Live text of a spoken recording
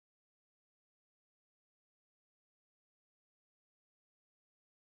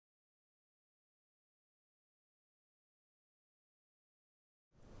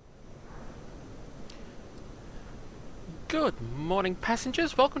Good morning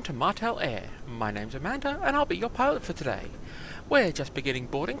passengers, welcome to Martel Air. My name's Amanda and I'll be your pilot for today. We're just beginning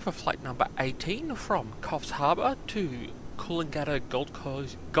boarding for flight number 18 from Coffs Harbour to Coolangatta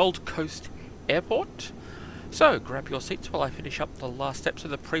Gold Coast Airport. So grab your seats while I finish up the last steps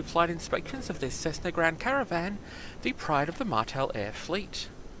of the pre-flight inspections of this Cessna Grand Caravan, the pride of the Martel Air fleet.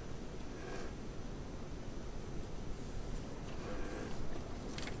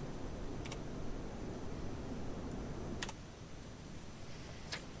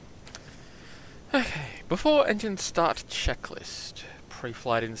 Okay, before engine start checklist.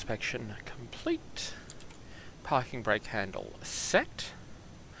 Pre-flight inspection complete. Parking brake handle set.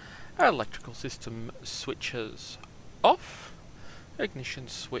 Electrical system switches off. Ignition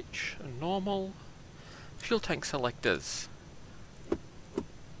switch normal. Fuel tank selectors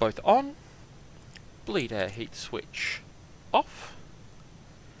both on. Bleed air heat switch off.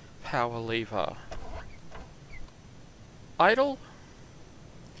 Power lever idle.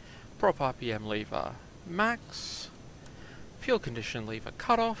 Prop RPM lever max, fuel condition lever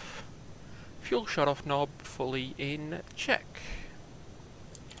cut off, fuel shut off knob fully in check,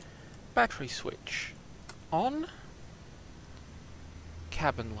 battery switch on,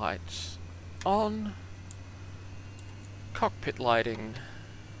 cabin lights on, cockpit lighting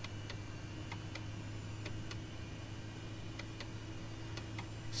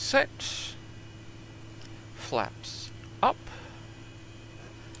set, flaps up.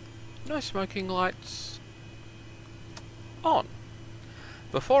 No smoking lights on.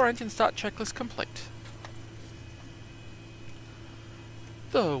 Before engine start checklist complete.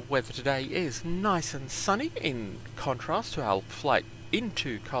 The weather today is nice and sunny in contrast to our flight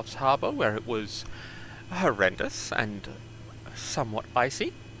into Coffs Harbour where it was horrendous and somewhat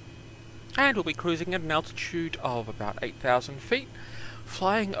icy. And we'll be cruising at an altitude of about 8,000 feet,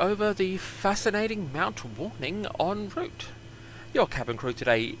 flying over the fascinating Mount Warning en route. Your cabin crew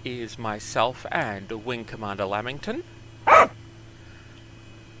today is myself and Wing Commander Lamington.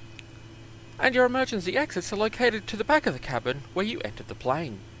 And your emergency exits are located to the back of the cabin where you entered the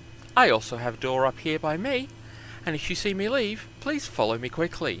plane. I also have a door up here by me, and if you see me leave, please follow me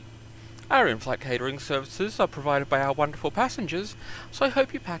quickly. Our in-flight catering services are provided by our wonderful passengers, so I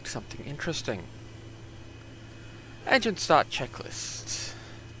hope you packed something interesting. Engine start checklist.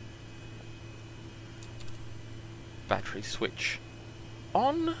 Battery switch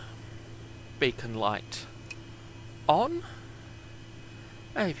on, beacon light on,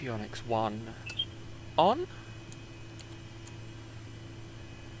 avionics 1 on,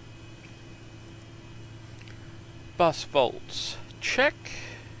 bus volts check,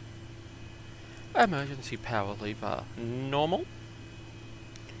 emergency power lever normal,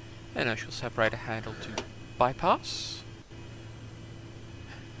 inertial separator handle to bypass,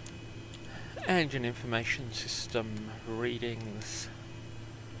 engine information system readings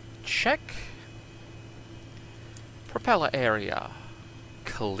check, propeller area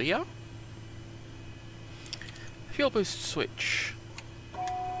clear, fuel boost switch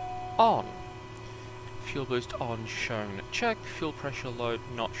on, fuel boost on shown check, fuel pressure load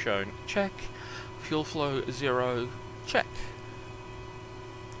not shown check, fuel flow 0 check,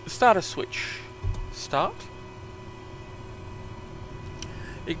 starter switch start,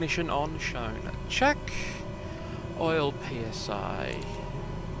 ignition on shown check, oil PSI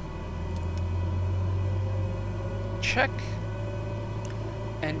check,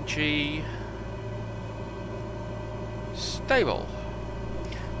 NG stable,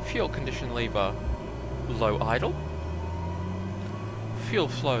 fuel condition lever low idle, fuel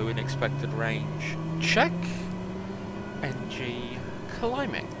flow in expected range check, NG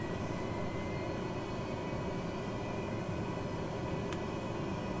climbing.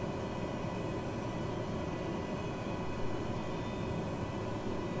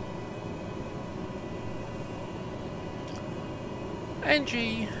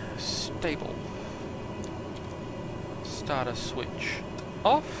 NG stable, starter switch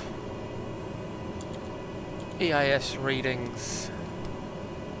off, EIS readings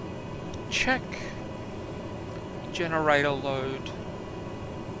check, generator load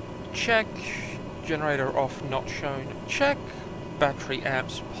check, generator off not shown check, battery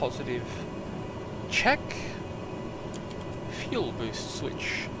amps positive check, fuel boost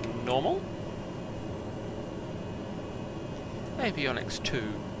switch normal, avionics 2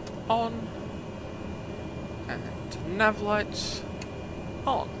 on, and nav lights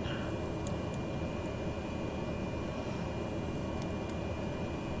on.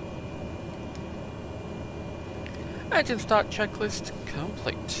 Engine start checklist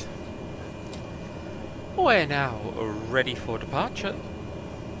complete. We're now ready for departure.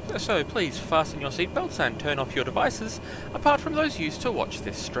 so please fasten your seatbelts and turn off your devices, apart from those used to watch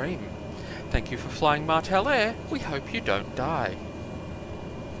this stream. Thank you for flying Martel Air. We hope you don't die.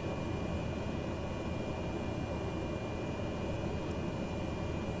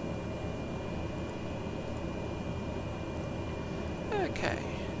 Okay.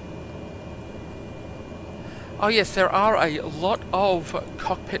 Oh yes, there are a lot of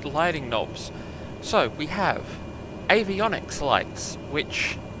cockpit lighting knobs. So we have avionics lights,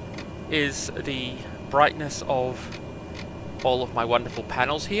 which is the brightness of all of my wonderful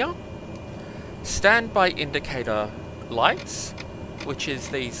panels here. Standby indicator lights, which is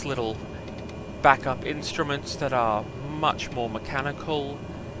these little backup instruments that are much more mechanical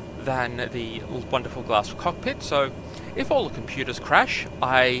than the wonderful glass cockpit. So if all the computers crash,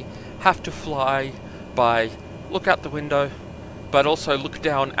 I have to fly by look out the window, but also look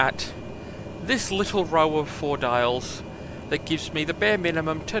down at this little row of 4 dials that gives me the bare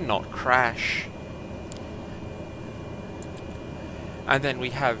minimum to not crash. And then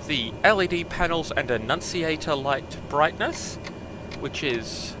we have the LED panels and annunciator light brightness, which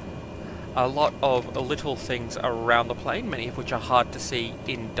is a lot of little things around the plane, many of which are hard to see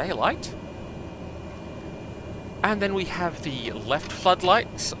in daylight. And then we have the left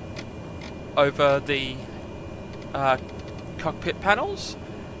floodlights over the cockpit panels.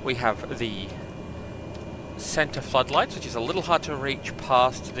 We have the center floodlights, which is a little hard to reach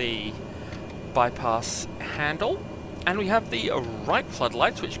past the bypass handle. And we have the right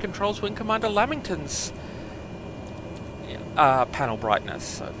floodlights, which controls Wing Commander Lamington's panel brightness.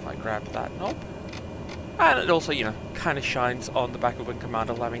 So if I grab that knob, and it also, you know, kind of shines on the back of Wing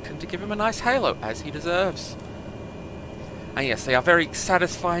Commander Lamington to give him a nice halo, as he deserves. And yes, they are very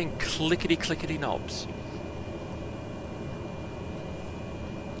satisfying clickety-clickety knobs.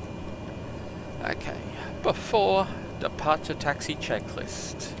 Okay, before departure taxi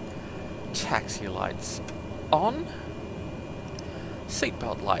checklist. Taxi lights on.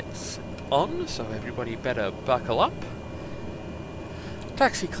 Seatbelt lights on, so everybody better buckle up.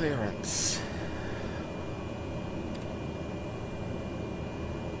 Taxi clearance.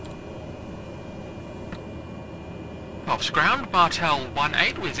 Coffs ground, Martel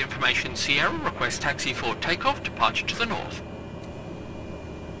 18 with information Sierra, request taxi for takeoff, departure to the north.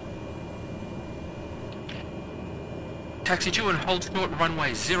 Taxi 2 and hold short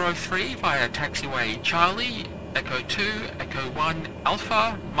runway 03 via taxiway Charlie, Echo 2, Echo 1,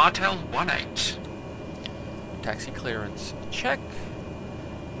 Alpha, Martel 18. Taxi clearance check.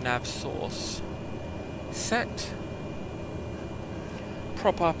 Nav source set.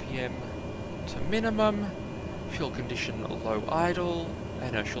 Prop RPM to minimum. Fuel condition low idle.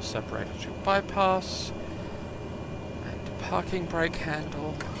 Inertial separator to bypass. And parking brake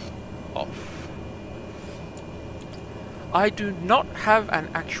handle off. I do not have an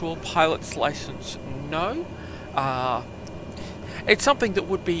actual pilot's license, no. It's something that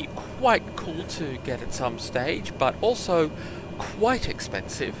would be quite cool to get at some stage, but also quite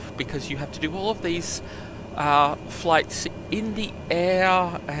expensive because you have to do all of these flights in the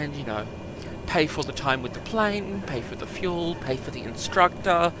air and, you know, pay for the time with the plane, pay for the fuel, pay for the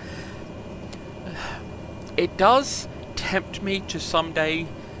instructor. It does tempt me to someday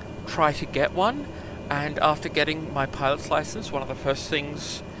try to get one. And after getting my pilot's license, one of the first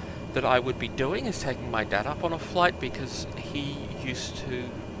things that I would be doing is taking my dad up on a flight, because he used to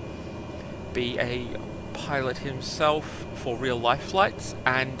be a pilot himself for real life flights,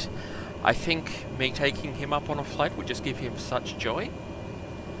 and I think me taking him up on a flight would just give him such joy.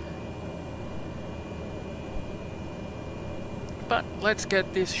 But let's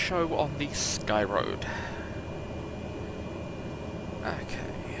get this show on the Sky Road. Okay.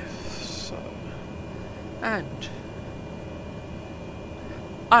 And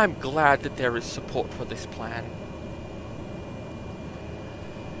I'm glad that there is support for this plan.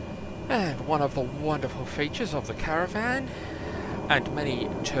 And one of the wonderful features of the Caravan, and many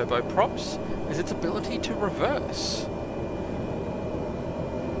turboprops, is its ability to reverse.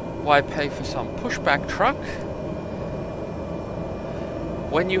 Why pay for some pushback truck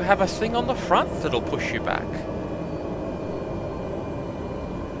when you have a thing on the front that'll push you back?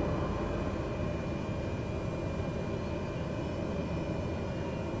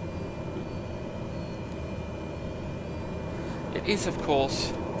 It is, of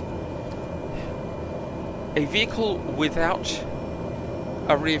course, a vehicle without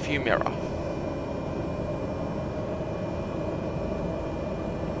a rear view mirror.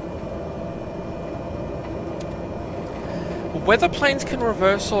 Whether planes can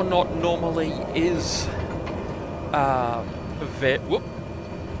reverse or not normally is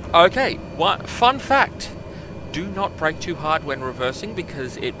okay, fun fact. do not brake too hard when reversing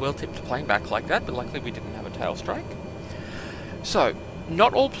because it will tip the plane back like that, but luckily we didn't have a tail strike. So,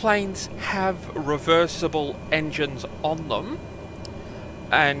 not all planes have reversible engines on them,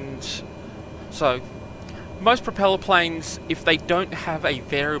 and so most propeller planes, if they don't have a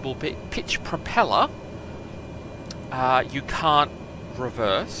variable pitch propeller, you can't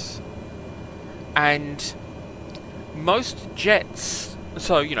reverse. And most jets,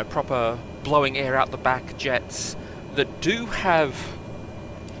 so you know, proper blowing air out the back jets that do have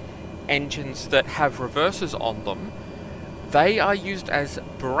engines that have reversers on them, they are used as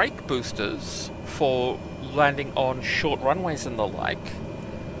brake boosters for landing on short runways and the like,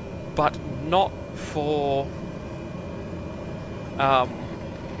 but not for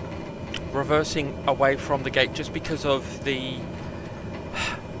reversing away from the gate, just because of the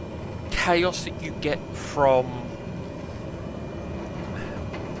chaos that you get from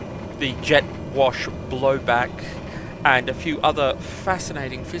the jet wash blowback and a few other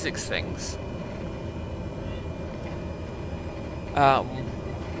fascinating physics things.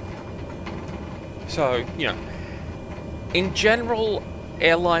 So, you know, in general,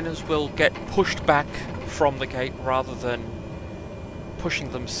 airliners will get pushed back from the gate rather than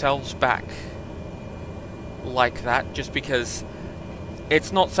pushing themselves back like that, just because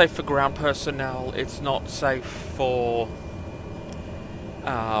it's not safe for ground personnel, it's not safe for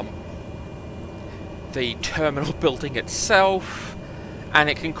the terminal building itself, and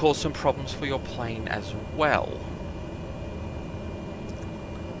it can cause some problems for your plane as well.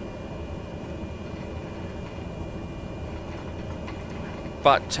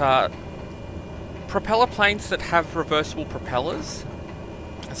 But propeller planes that have reversible propellers,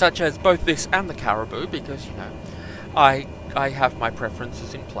 such as both this and the Caribou, because, you know, I have my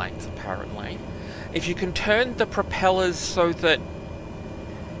preferences in planes apparently. If you can turn the propellers so that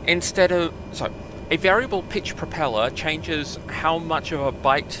instead of... So, a variable pitch propeller changes how much of a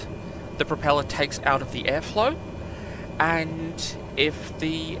bite the propeller takes out of the airflow, and if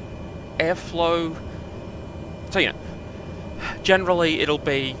the airflow... So, you know, generally it'll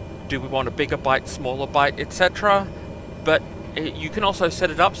be, do we want a bigger bite, smaller bite, etc. But you can also set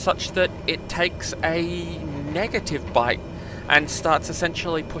it up such that it takes a negative bite and starts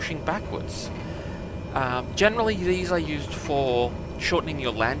essentially pushing backwards. Generally these are used for shortening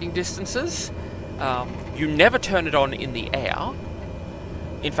your landing distances. You never turn it on in the air.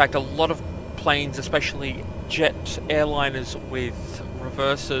 In fact, a lot of planes, especially jet airliners with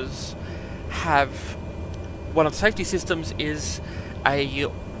reversers, have... One of the safety systems is a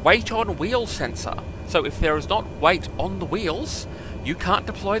weight on wheel sensor. So if there is not weight on the wheels, you can't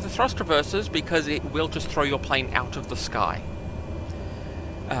deploy the thrust reversers because it will just throw your plane out of the sky.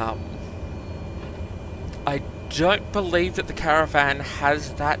 I don't believe that the Caravan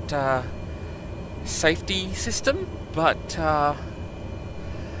has that safety system, but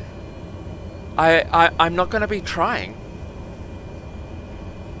I'm not going to be trying.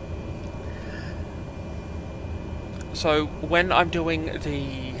 So when I'm doing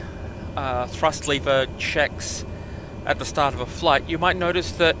the thrust lever checks at the start of a flight, you might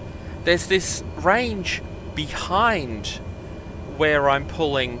notice that there's this range behind where I'm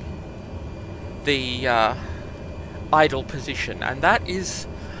pulling the idle position, and that is,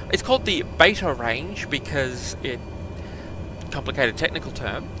 it's called the beta range because it, complicated technical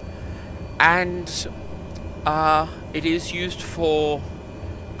term, and it is used for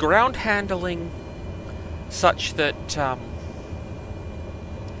ground handling such that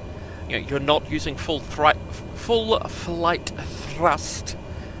you know, you're not using full flight thrust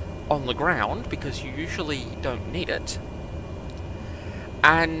on the ground because you usually don't need it,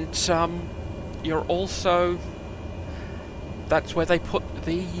 and you're also, that's where they put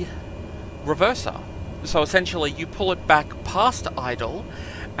the reverser. So essentially you pull it back past idle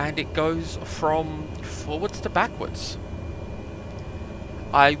and it goes from forwards to backwards.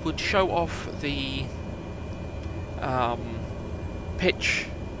 I would show off the pitch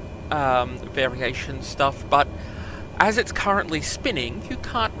variation stuff, but as it's currently spinning, you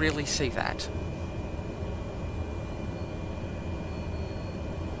can't really see that.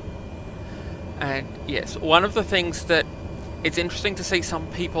 And yes, one of the things that it's interesting to see some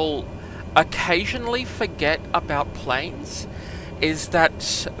people occasionally forget about planes is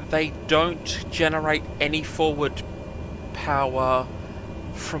that they don't generate any forward power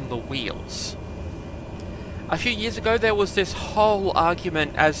from the wheels. A few years ago there was this whole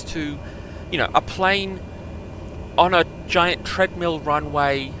argument as to, you know, a plane on a giant treadmill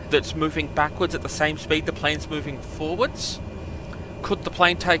runway that's moving backwards at the same speed the plane's moving forwards. Could the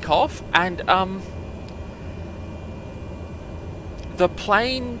plane take off? And the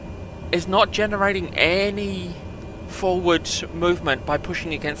plane is not generating any forward movement by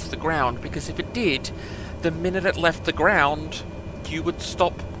pushing against the ground, because if it did, the minute it left the ground, you would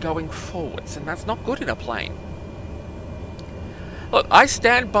stop going forwards, and that's not good in a plane. Look, I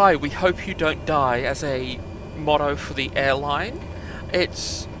stand by "we hope you don't die" as a motto for the airline.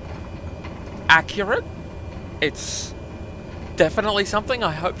 It's accurate. It's definitely something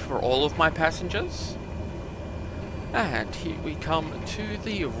I hope for all of my passengers. And here we come to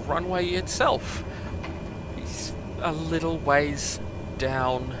the runway itself. It's a little ways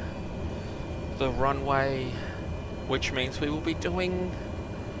down the runway, which means we will be doing...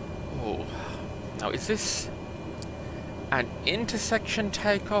 Oh, now is this an intersection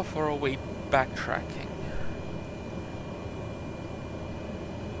takeoff, or are we backtracking?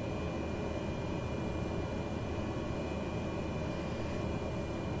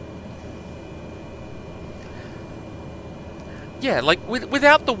 Yeah, like,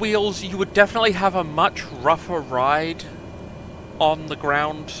 without the wheels, you would definitely have a much rougher ride on the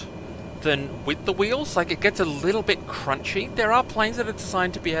ground than with the wheels. Like, it gets a little bit crunchy. There are planes that are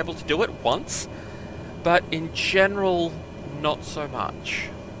designed to be able to do it once, but in general, not so much.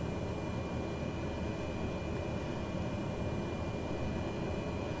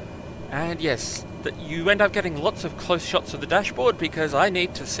 And yes, you end up getting lots of close shots of the dashboard, because I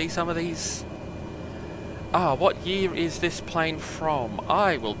need to see some of these. Ah, what year is this plane from?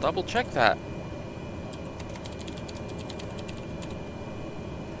 I will double check that.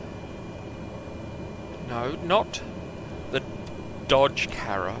 No, not the Dodge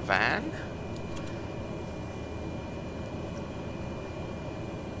Caravan.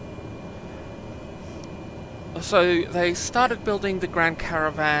 So they started building the Grand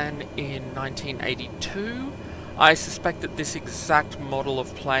Caravan in 1982. I suspect that this exact model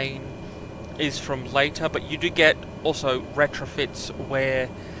of plane is from later, but you do get also retrofits where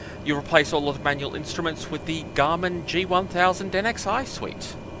you replace all of the manual instruments with the Garmin G1000 NXI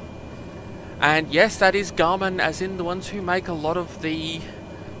suite. And yes, that is Garmin, as in the ones who make a lot of the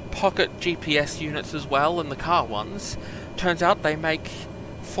pocket GPS units as well, and the car ones. Turns out they make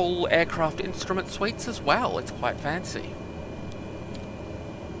full aircraft instrument suites as well. It's quite fancy.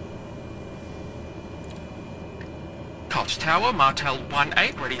 Coffs Tower, Martel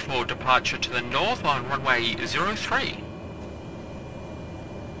 18, ready for departure to the north on runway 03.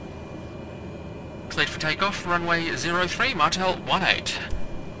 Cleared for takeoff, runway 03, Martel 18.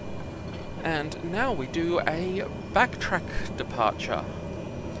 And now we do a backtrack departure,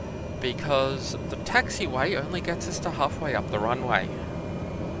 because the taxiway only gets us to halfway up the runway.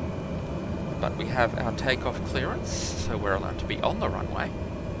 But we have our takeoff clearance, so we're allowed to be on the runway.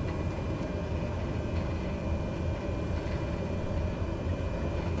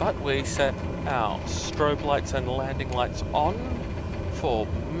 But we set our strobe lights and landing lights on for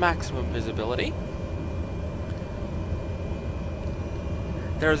maximum visibility.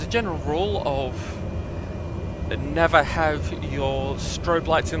 There is a general rule of never have your strobe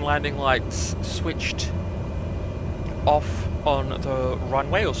lights and landing lights switched off on the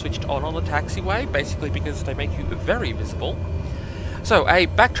runway or switched on the taxiway, basically because they make you very visible. So a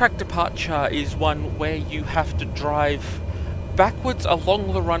backtrack departure is one where you have to drive backwards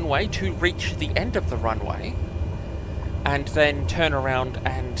along the runway to reach the end of the runway, and then turn around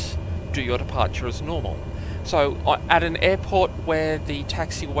and do your departure as normal. So at an airport where the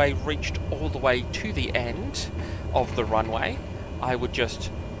taxiway reached all the way to the end of the runway, I would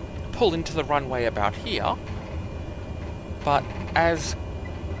just pull into the runway about here. But as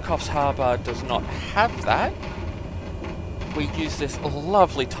Coffs Harbour does not have that, we use this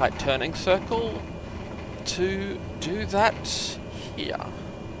lovely tight turning circle to do that here.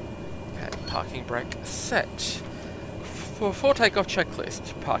 Okay, parking brake set. For takeoff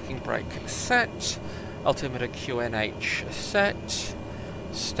checklist, parking brake set, altimeter QNH set,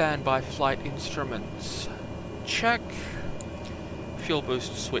 standby flight instruments check, fuel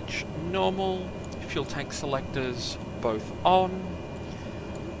boost switch normal, fuel tank selectors both on,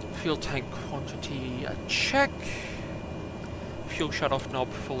 fuel tank quantity check, fuel shutoff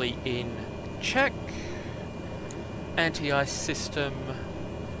knob fully in check, anti-ice system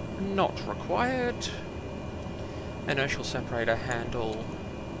not required, inertial separator handle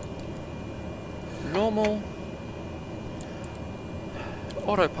normal,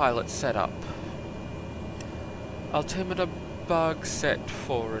 autopilot setup, altimeter bug set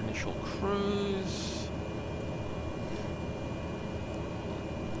for initial cruise,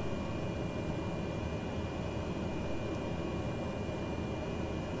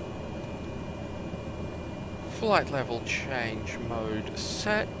 flight level change mode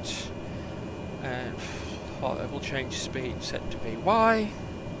set, and flight level change speed set to VY.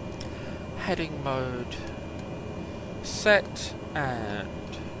 heading mode set, and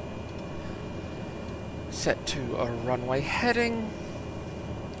set to a runway heading.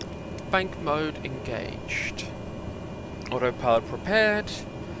 Bank mode engaged. Autopilot prepared.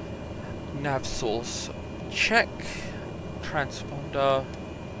 Nav source check. Transponder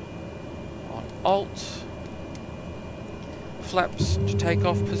on alt. Flaps to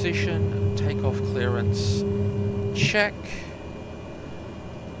takeoff position. Takeoff clearance check.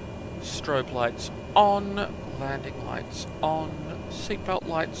 Strobe lights on. Landing lights on. Seatbelt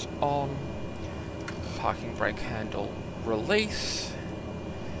lights on. Parking brake handle release.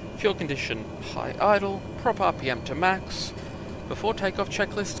 Fuel condition high idle. Prop RPM to max. Before takeoff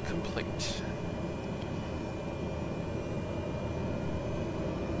checklist complete.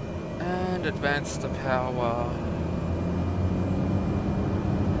 And advance the power.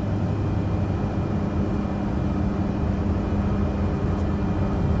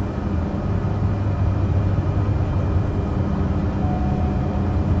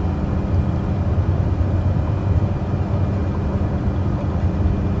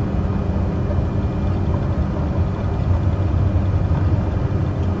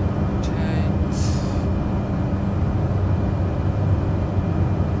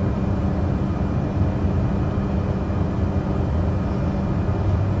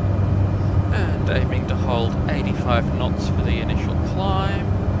 Aiming to hold 85 knots for the initial climb.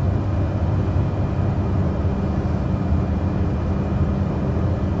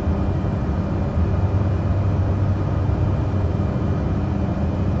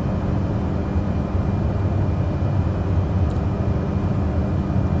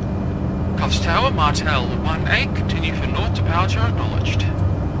 Coffs Tower, Martel 1A, continue for north to power jar acknowledged.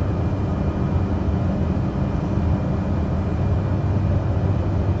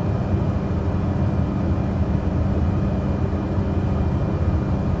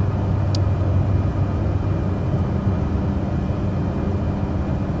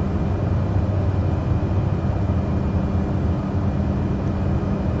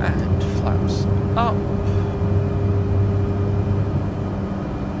 Up.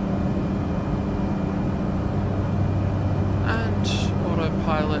 And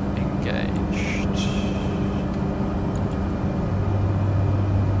autopilot engaged.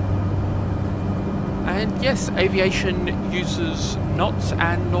 And yes, aviation uses knots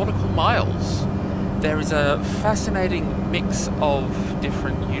and nautical miles. There is a fascinating mix of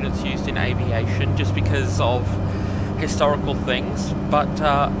different units used in aviation just because of historical things, but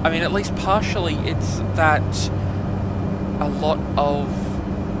I mean, at least partially it's that a lot of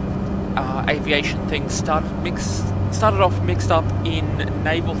aviation things started off mixed up in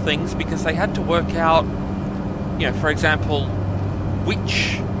naval things because they had to work out, you know, for example,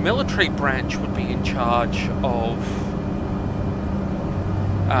 which military branch would be in charge of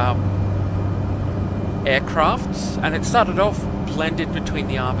aircrafts, and it started off blended between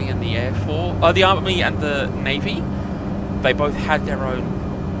the Army and the Air Force, the Army and the Navy. They both had their own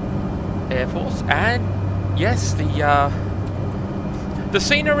Air Force, and yes, the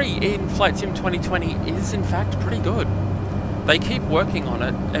scenery in Flight Sim 2020 is in fact pretty good. They keep working on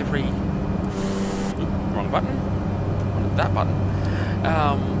it every... wrong button. Wanted that button.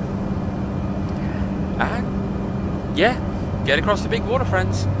 And yeah, get across the big water,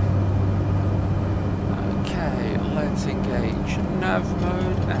 friends. Okay, let's engage nav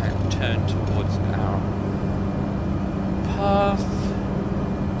mode and turn towards our path.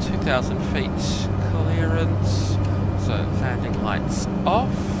 2,000 feet clearance, so landing lights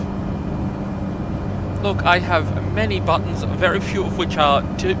off. Look, I have many buttons, very few of which are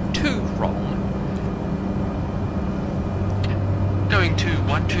too wrong. Going to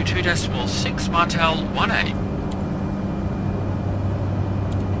 122.6 Martel 1A.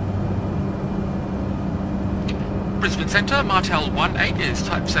 Brisbane Centre, Martel 1A is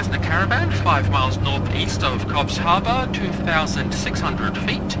type Cessna Caravan, 5 miles northeast of Coffs Harbour, 2,600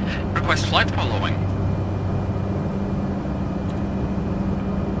 feet. Request flight following.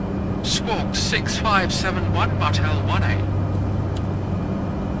 Squawk 6571 Martel 1A.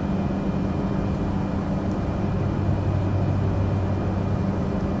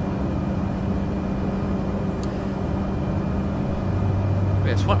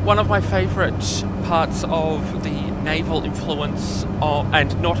 Yes, one of my favourite parts of the naval influence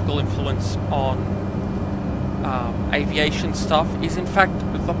and nautical influence on aviation stuff is in fact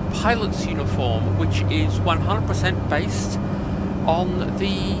the pilot's uniform, which is 100% based on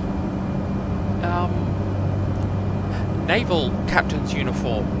the naval captain's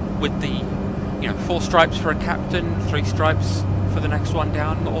uniform, with the 4 stripes for a captain, 3 stripes for the next one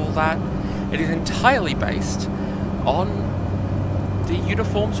down, all that. It is entirely based on the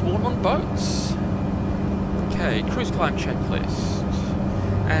uniforms worn on boats. Okay, cruise climb checklist.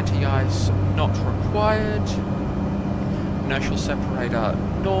 Anti-ice not required. Inertial separator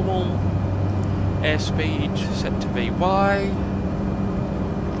normal. Airspeed set to VY.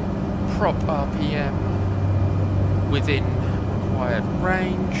 Prop RPM within required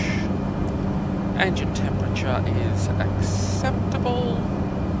range. Engine temperature is acceptable.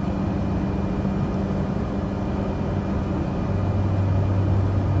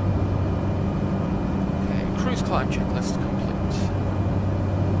 Okay, cruise climb checklist complete.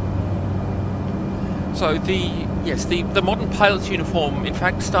 So the modern pilot's uniform in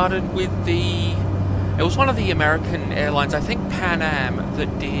fact started with it was one of the American airlines, I think Pan Am,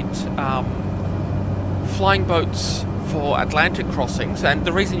 that did flying boats for Atlantic crossings. And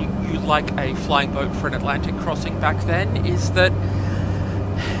the reason you like a flying boat for an Atlantic crossing back then is that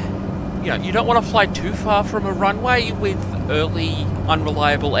you don't want to fly too far from a runway with early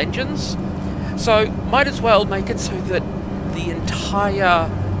unreliable engines. So might as well make it so that the entire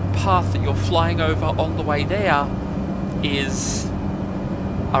path that you're flying over on the way there is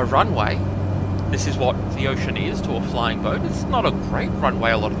a runway. This is what the ocean is to a flying boat. It's not a great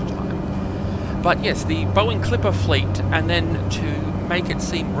runway a lot of the time. But yes, the Boeing Clipper fleet, and then to make it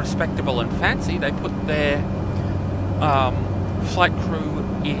seem respectable and fancy, they put their flight crew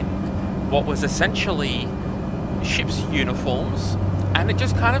in what was essentially ship's uniforms, and it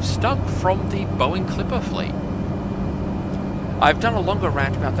just kind of stuck from the Boeing Clipper fleet. I've done a longer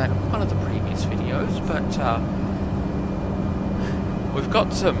rant about that in one of the previous videos, but we've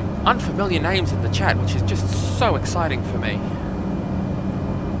got some unfamiliar names in the chat, which is just so exciting for me.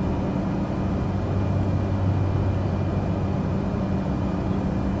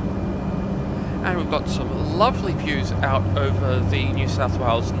 And we've got some lovely views out over the New South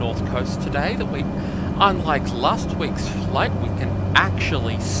Wales North Coast today that we, unlike last week's flight, we can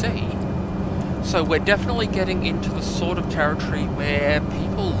actually see. So we're definitely getting into the sort of territory where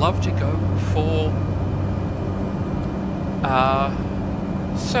people love to go for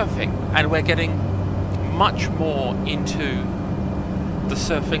surfing, and we're getting much more into the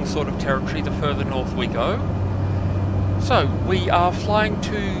surfing sort of territory the further north we go. So we are flying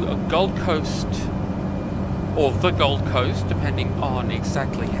to Gold Coast, or the Gold Coast, depending on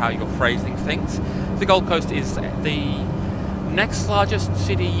exactly how you're phrasing things. The Gold Coast is the next largest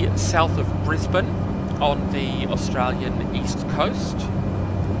city south of Brisbane on the Australian east coast.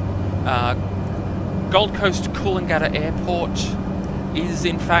 Gold Coast Coolangatta Airport is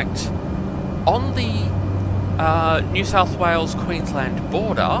in fact on the New South Wales Queensland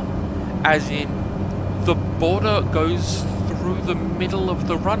border, as in the border goes through the middle of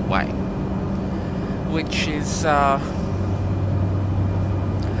the runway, which is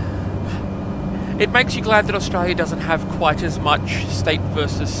it makes you glad that Australia doesn't have quite as much state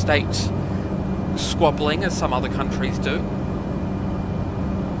versus state squabbling as some other countries do.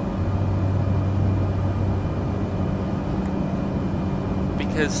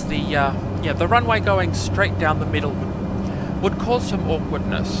 Because the runway going straight down the middle would cause some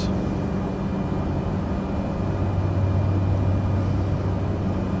awkwardness.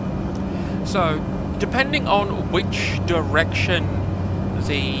 So, depending on which direction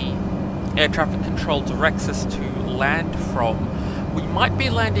the air traffic control directs us to land from, we might be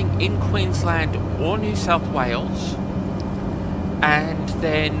landing in Queensland or New South Wales, and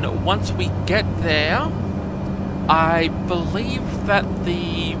then once we get there, I believe that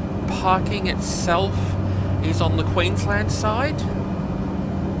the parking itself is on the Queensland side.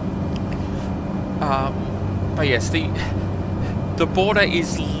 But yes, the border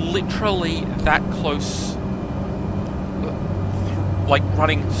is literally that close, like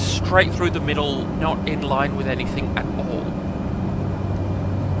running straight through the middle, not in line with anything at all.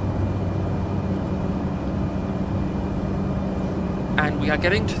 And we are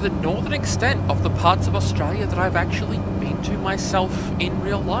getting to the northern extent of the parts of Australia that I've actually been to myself in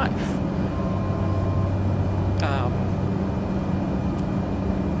real life.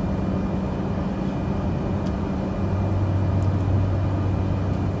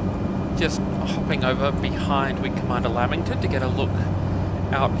 Just hopping over behind Wing Commander Lamington to get a look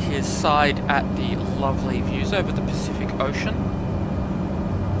out his side at the lovely views over the Pacific Ocean.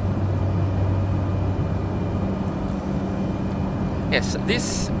 Yes,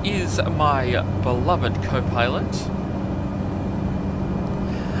 this is my beloved co-pilot.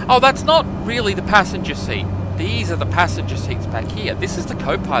 Oh, that's not really the passenger seat. These are the passenger seats back here. This is the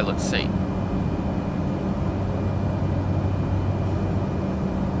co-pilot seat.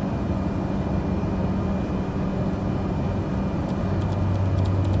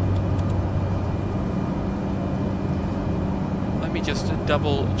 me just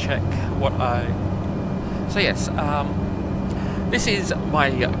double check what I... So yes, this is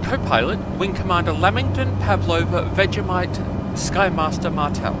my co-pilot, Wing Commander Lamington Pavlova Vegemite Skymaster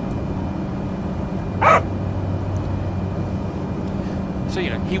Martel. So, you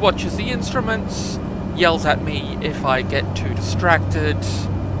know, he watches the instruments, yells at me if I get too distracted,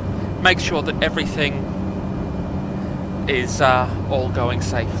 makes sure that everything is all going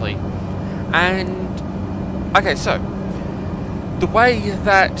safely. And, okay, so, the way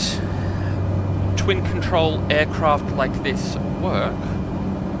that twin control aircraft like this work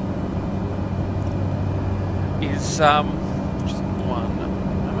is, just one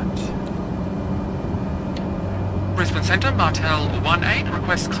moment. Brisbane Centre, Martel 18,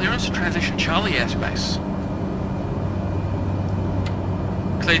 requests clearance to transition Charlie airspace.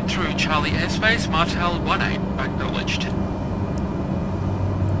 Cleared through Charlie airspace, Martel 18, acknowledged.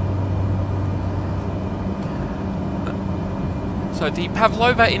 So the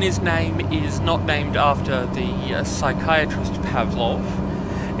Pavlova in his name is not named after the psychiatrist Pavlov.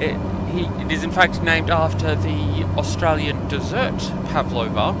 It is in fact named after the Australian dessert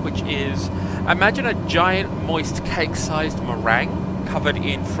Pavlova, which is, imagine a giant moist cake-sized meringue covered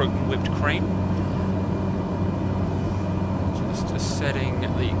in fruit and whipped cream. Just setting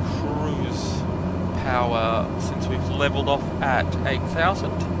the cruise power since we've leveled off at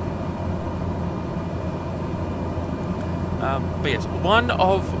 8,000. But yes, one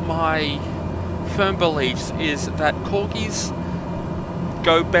of my firm beliefs is that corgis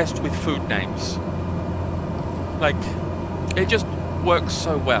go best with food names. Like, it just works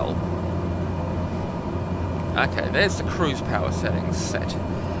so well. Okay, there's the cruise power settings set.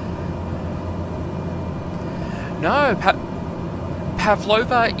 No,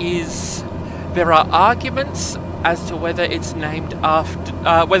 Pavlova is... There are arguments as to whether it's named after...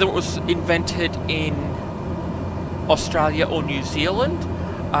 whether it was invented in Australia or New Zealand,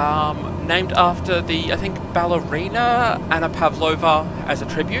 named after the, I think, ballerina Anna Pavlova as a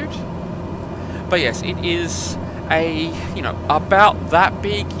tribute. But yes, it is a, you know, about that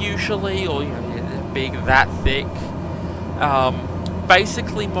big usually, or, you know, big, that thick.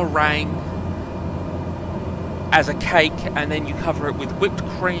 Basically meringue as a cake, and then you cover it with whipped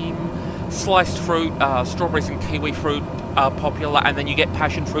cream, sliced fruit, strawberries and kiwi fruit are popular, and then you get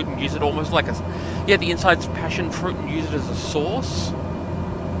passion fruit and use it almost like a... Yeah, the inside's passion fruit and use it as a sauce.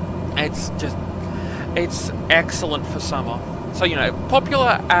 It's just... It's excellent for summer. So, you know,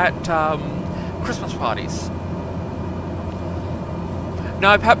 popular at Christmas parties.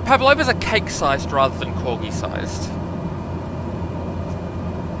 No, Pavlova's are cake-sized rather than corgi-sized.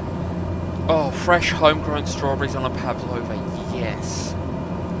 Oh, fresh homegrown strawberries on a Pavlova, yes.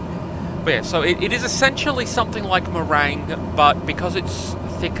 But yeah, so it is essentially something like meringue, but because it's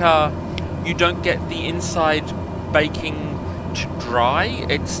thicker, you don't get the inside baking to dry.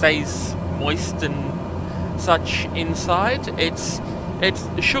 It stays moist and such inside. It's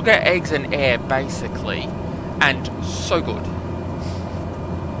sugar, eggs, and air, basically, and so good.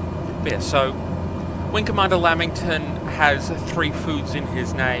 But yeah, so Wing Commander Lamington has 3 foods in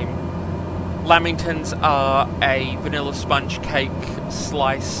his name. Lamingtons are a vanilla sponge cake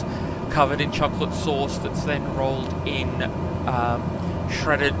slice covered in chocolate sauce that's then rolled in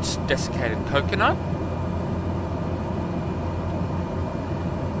shredded desiccated coconut.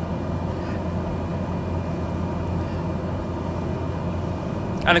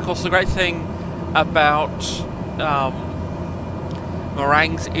 And of course the great thing about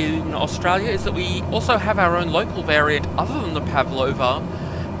meringues in Australia is that we also have our own local variant other than the Pavlova,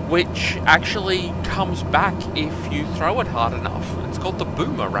 which actually comes back if you throw it hard enough. It's called the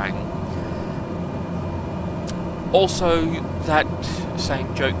boomerang. Also, that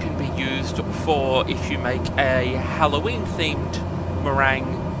same joke can be used for if you make a Halloween-themed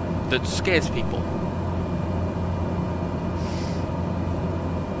meringue that scares people.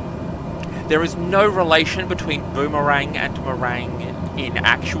 There is no relation between boomerang and meringue in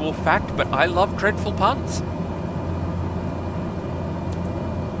actual fact, but I love dreadful puns.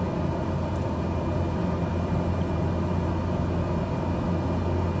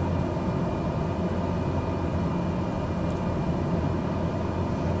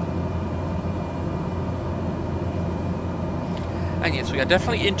 And yes, we are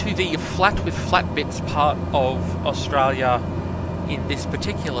definitely into the flat with flat bits part of Australia in this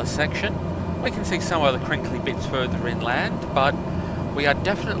particular section. We can see some other crinkly bits further inland, but we are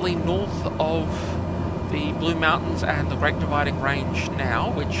definitely north of the Blue Mountains and the Great Dividing Range now,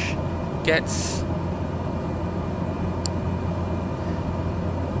 which gets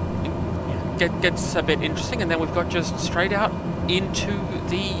a bit interesting, and then we've got just straight out into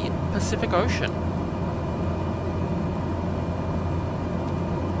the Pacific Ocean.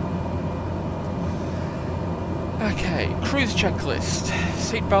 Okay, cruise checklist.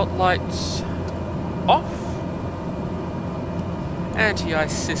 Seatbelt lights off.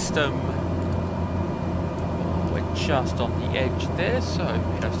 Anti-ice system. Oh, we're just on the edge there, so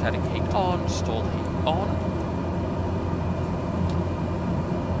hydrostatic heat on, stall heat on.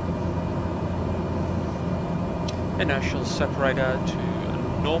 Inertial separator to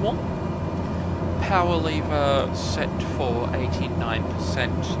normal. Power lever set for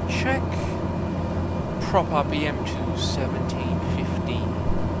 89% check. Prop RPM to 1750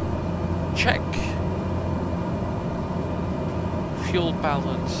 check. Fuel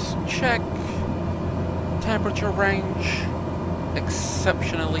balance check. Temperature range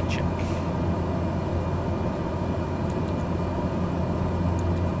exceptionally check.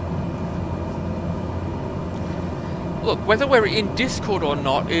 Look, whether we're in Discord or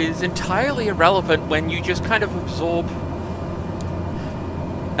not is entirely irrelevant when you just kind of absorb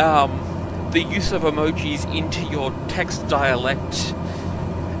the use of emojis into your text dialect.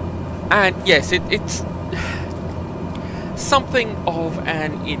 And yes, it's something of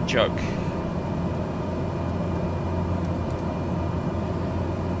an in-joke.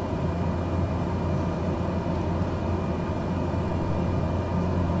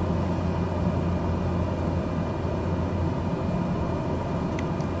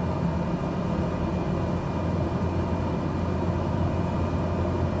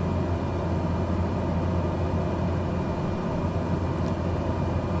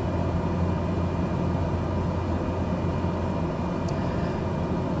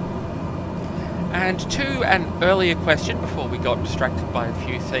 And to an earlier question, before we got distracted by a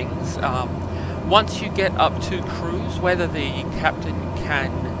few things, once you get up to cruise, whether the captain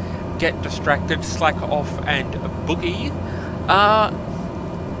can get distracted, slack off and boogie,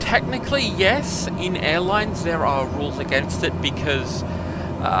 technically yes. In airlines there are rules against it because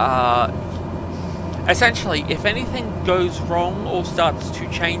essentially if anything goes wrong or starts to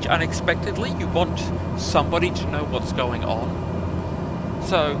change unexpectedly, you want somebody to know what's going on.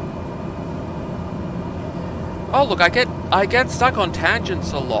 So oh look, I get stuck on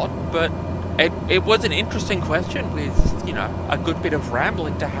tangents a lot, but it was an interesting question with, you know, a good bit of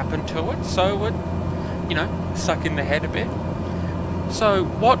rambling to happen to it, so it, you know, stuck in the head a bit. So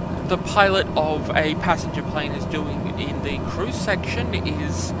what the pilot of a passenger plane is doing in the cruise section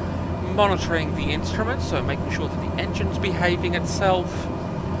is monitoring the instruments, so making sure that the engine's behaving itself,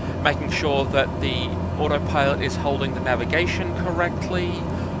 making sure that the autopilot is holding the navigation correctly,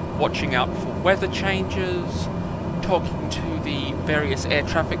 watching out for weather changes, talking to the various air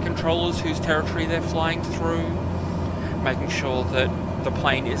traffic controllers whose territory they're flying through, making sure that the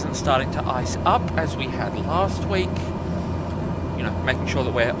plane isn't starting to ice up as we had last week, you know, making sure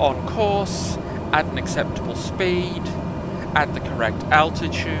that we're on course, at an acceptable speed, at the correct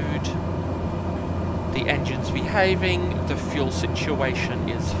altitude, the engine's behaving, the fuel situation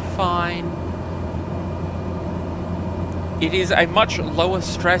is fine. It is a much lower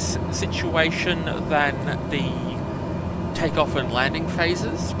stress situation than the takeoff and landing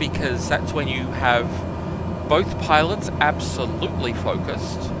phases, because that's when you have both pilots absolutely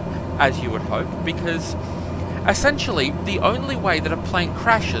focused, as you would hope, because essentially the only way that a plane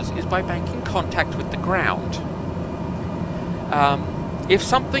crashes is by making contact with the ground. If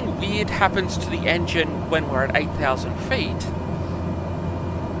something weird happens to the engine when we're at 8,000 feet,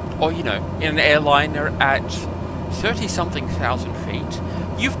 or, you know, in an airliner at 30-something thousand feet,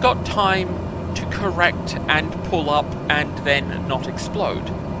 you've got time to correct and pull up and then not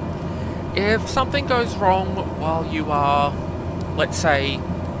explode. If something goes wrong while you are, let's say,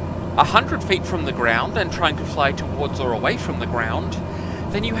 100 feet from the ground and trying to fly towards or away from the ground,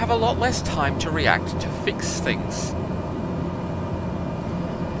 then you have a lot less time to react to fix things.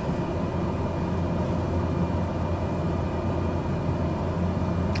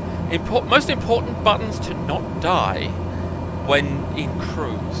 Most important buttons to not die when in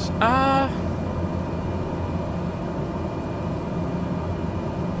cruise.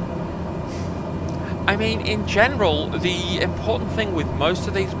 I mean, in general, the important thing with most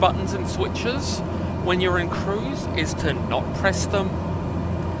of these buttons and switches when you're in cruise is to not press them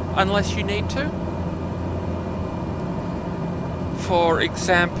unless you need to. For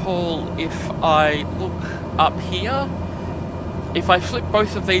example, if I look up here, if I flip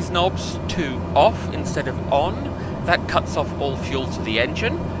both of these knobs to off instead of on, that cuts off all fuel to the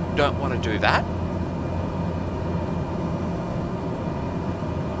engine. Don't want to do that.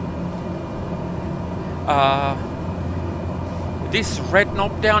 This red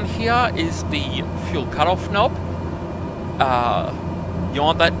knob down here is the fuel cutoff knob. You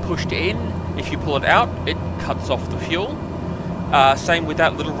want that pushed in. If you pull it out, it cuts off the fuel. Same with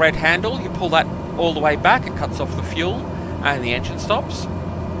that little red handle. You pull that all the way back, it cuts off the fuel, and the engine stops.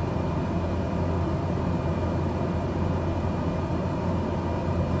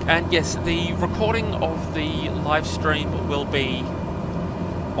 And yes, the recording of the live stream will be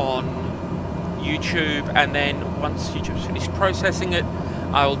on YouTube, and then once YouTube's finished processing it,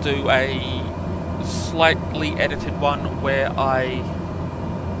 I'll do a slightly edited one where I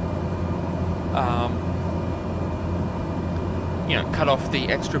cut off the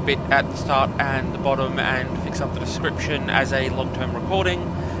extra bit at the start and the bottom and fix up the description as a long-term recording.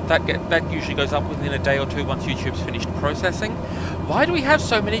 That usually goes up within a day or two once YouTube's finished processing. Why do we have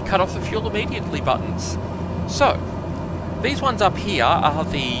so many cut off the fuel immediately buttons? So, these ones up here are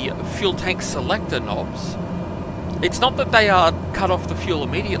the fuel tank selector knobs. It's not that they are cut off the fuel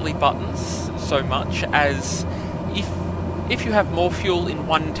immediately buttons so much as if you have more fuel in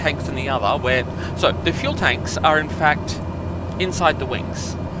one tank than the other, so the fuel tanks are in fact inside the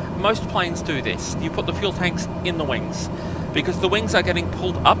wings. Most planes do this. You put the fuel tanks in the wings because the wings are getting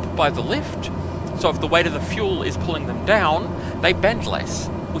pulled up by the lift, so if the weight of the fuel is pulling them down, they bend less,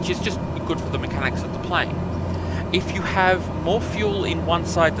 which is just good for the mechanics of the plane. If you have more fuel in one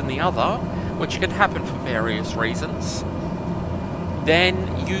side than the other, which can happen for various reasons,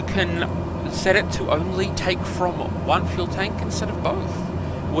 then you can set it to only take from one fuel tank instead of both,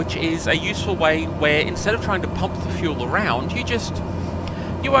 which is a useful way where instead of trying to pump the fuel around,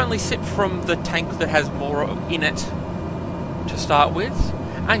 you only sip from the tank that has more in it to start with.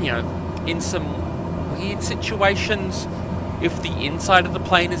 And in some weird situations, if the inside of the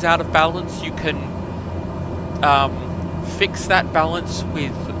plane is out of balance, you can fix that balance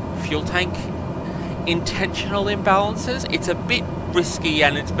with fuel tank intentional imbalances. It's a bit risky,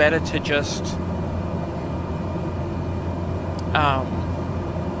 and it's better to just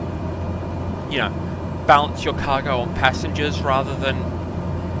balance your cargo and passengers rather than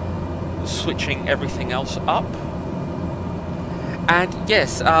switching everything else up. And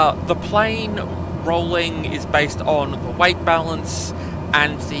yes, the plane rolling is based on the weight balance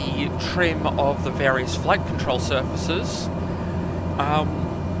and the trim of the various flight control surfaces.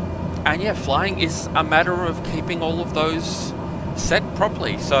 And yeah, flying is a matter of keeping all of those set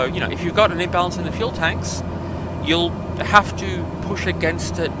properly. So, if you've got an imbalance in the fuel tanks, you'll have to push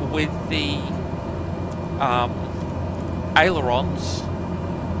against it with the ailerons.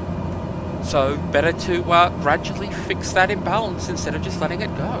 So, better to gradually fix that imbalance instead of just letting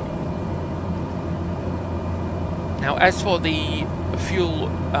it go. Now, as for the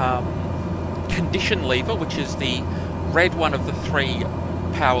fuel condition lever, which is the red one of the three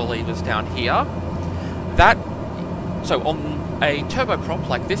power levers down here, so on a turboprop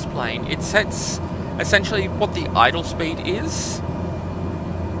like this plane, it sets essentially what the idle speed is.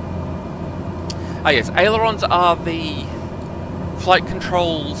 Yes, ailerons are the flight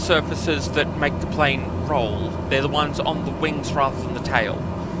control surfaces that make the plane roll. They're the ones on the wings rather than the tail.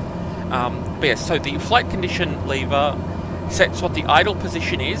 But yes, so the flight condition lever sets what the idle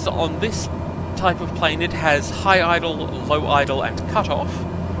position is. On this type of plane, it has high idle, low idle, and cutoff.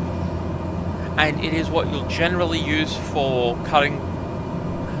 And it is what you'll generally use for cutting.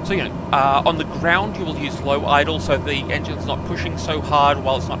 So, on the ground you will use low idle, so the engine's not pushing so hard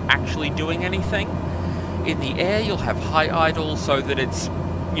while it's not actually doing anything. In the air you'll have high idle, so that it's,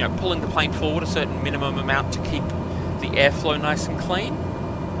 pulling the plane forward a certain minimum amount to keep the airflow nice and clean.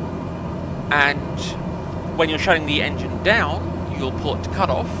 And when you're shutting the engine down, you'll pull it to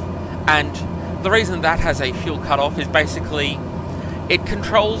cutoff. And the reason that has a fuel cutoff is basically it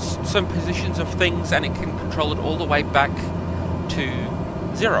controls some positions of things, and it can control it all the way back to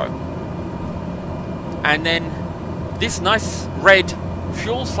 0. And then this nice red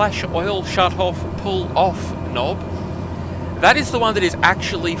fuel/oil shut-off pull-off knob, that is the one that is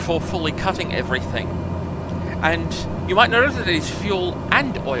actually for fully cutting everything. And you might notice that it is fuel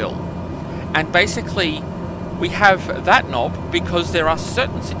and oil. And basically, we have that knob because there are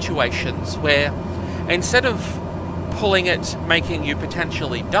certain situations where instead of pulling it making you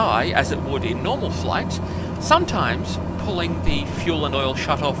potentially die, as it would in normal flight, sometimes pulling the fuel and oil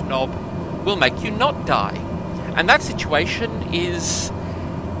shut-off knob will make you not die. And that situation is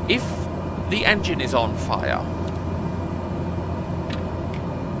if the engine is on fire.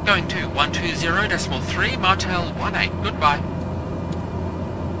 Going to 120.3, Martel 18, goodbye.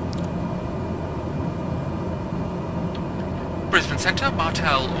 Brisbane Centre,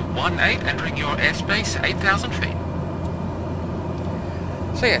 Martel 18, entering your airspace 8,000 feet.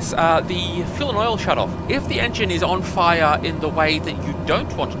 So yes, the fuel and oil shut-off. If the engine is on fire in the way that you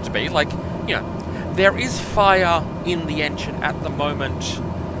don't want it to be, like, there is fire in the engine at the moment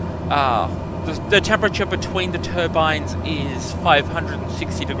The temperature between the turbines is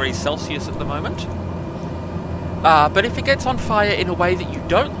 560 degrees Celsius at the moment. But if it gets on fire in a way that you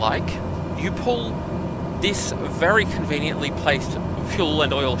don't like, you pull this very conveniently placed fuel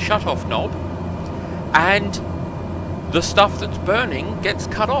and oil shutoff knob, and the stuff that's burning gets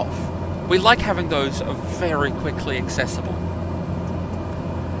cut off. We like having those very quickly accessible.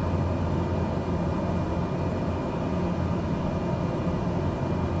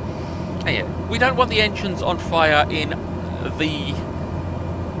 And yeah, we don't want the engines on fire in the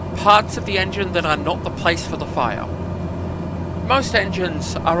parts of the engine that are not the place for the fire. Most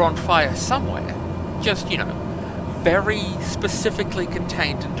engines are on fire somewhere, just, you know, very specifically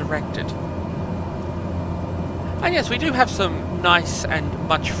contained and directed. And yes, we do have some nice and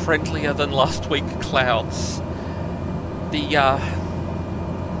much friendlier than last week clouds.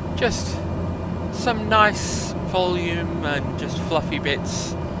 Just some nice volume and just fluffy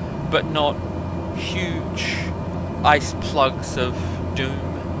bits, but not huge ice plugs of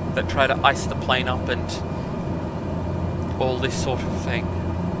doom that try to ice the plane up and all this sort of thing.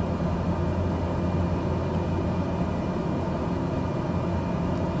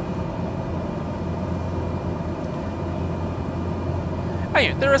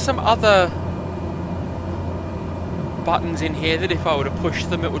 Hey, there are some other buttons in here that if I were to push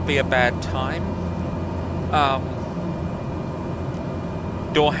them it would be a bad time.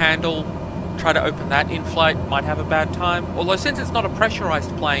 Door handle, try to open that in flight, might have a bad time. Although since it's not a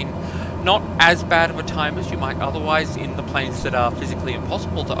pressurized plane, not as bad of a time as you might otherwise in the planes that are physically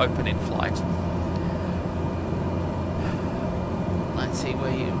impossible to open in flight. Let's see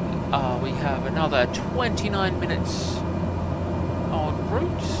where you are. We have another 29 minutes en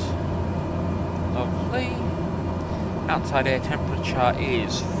route. Lovely. Outside air temperature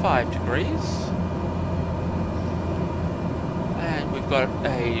is 5 degrees. And we've got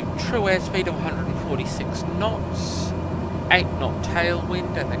a true airspeed of 146 knots, 8 knot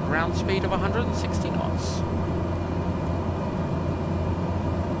tailwind, and a ground speed of 160 knots.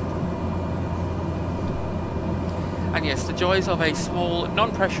 And yes, the joys of a small,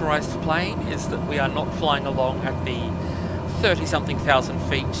 non-pressurized plane is that we are not flying along at the 30-something thousand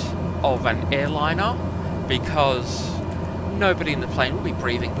feet of an airliner, because nobody in the plane will be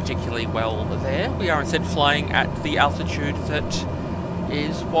breathing particularly well there. We are instead flying at the altitude that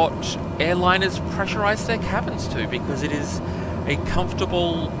is what airliners pressurize their cabins to, because it is a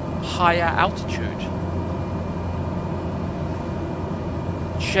comfortable higher altitude.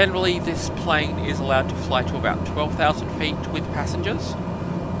 Generally, this plane is allowed to fly to about 12,000 feet with passengers.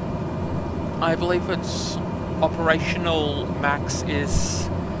 I believe its operational max is...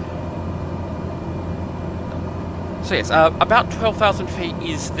 So yes, about 12,000 feet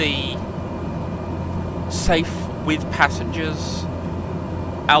is the safe with passengers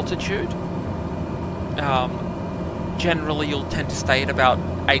altitude. Generally you'll tend to stay at about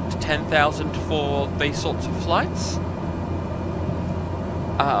 8 to 10,000 for these sorts of flights.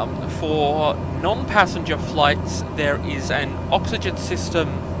 For non-passenger flights, there is an oxygen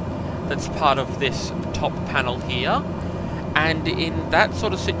system that's part of this top panel here, and in that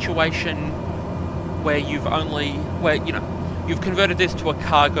sort of situation where you've converted this to a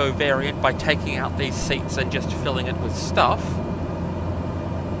cargo variant by taking out these seats and just filling it with stuff,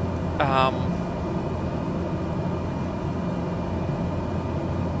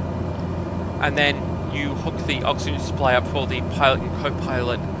 and then you hook the oxygen supply up for the pilot and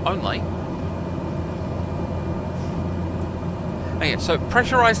co-pilot only. And yeah, so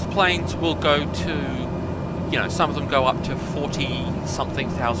pressurized planes will go to, some of them go up to 40-something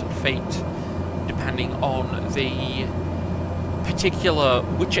thousand feet, depending on the particular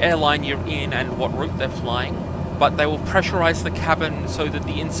which airline you're in and what route they're flying. But they will pressurize the cabin so that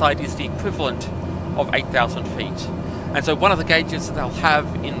the inside is the equivalent of 8,000 feet. And so one of the gauges that they'll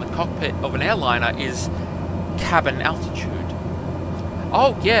have in the cockpit of an airliner is cabin altitude.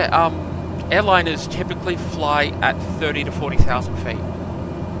 Oh yeah, airliners typically fly at 30 to 40,000 feet.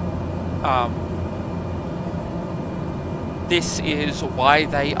 This is why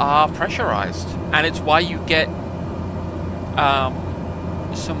they are pressurized, and it's why you get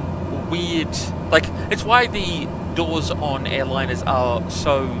some weird, it's why the doors on airliners are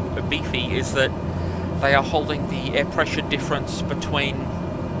so beefy, is that they are holding the air pressure difference between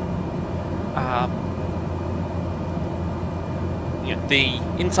the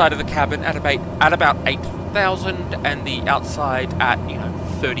inside of the cabin at about 8,000 and the outside at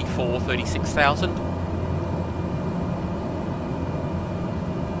 36,000.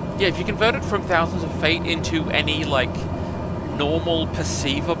 Yeah, if you convert it from thousands of feet into any normal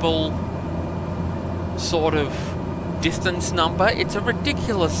perceivable sort of distance number, it's a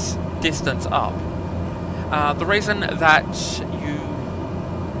ridiculous distance up. The reason that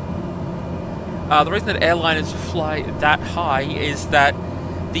airliners fly that high is that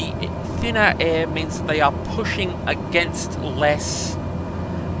the thinner air means that they are pushing against less,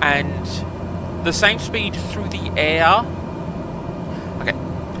 and the same speed through the air. Okay,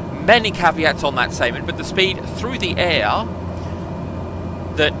 many caveats on that statement, but the speed through the air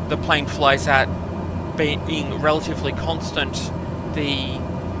that the plane flies at being relatively constant, the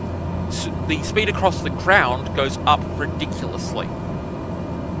speed across the ground goes up ridiculously.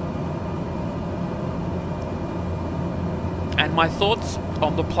 And my thoughts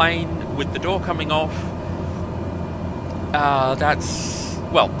on the plane with the door coming off,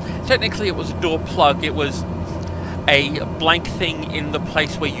 well, technically it was a door plug. It was a blank thing in the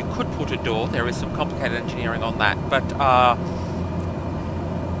place where you could put a door. There is some complicated engineering on that, but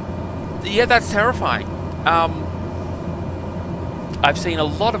yeah, that's terrifying. I've seen a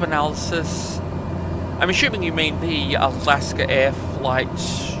lot of analysis. I'm assuming you mean the Alaska Air flight.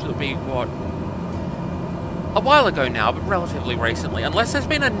 It'll be, what, a while ago now, but relatively recently. Unless there's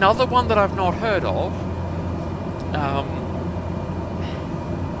been another one that I've not heard of.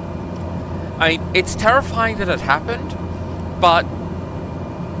 It's terrifying that it happened, but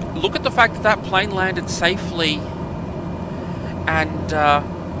look at the fact that that plane landed safely, and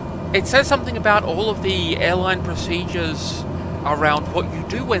it says something about all of the airline procedures around what you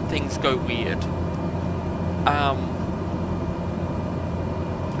do when things go weird.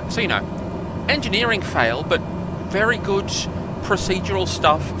 So, you know, engineering fail, but very good procedural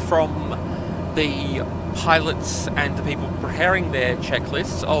stuff from the pilots and the people preparing their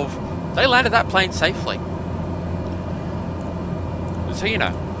checklists of they landed that plane safely. So, you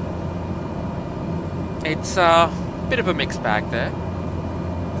know, it's a bit of a mixed bag there.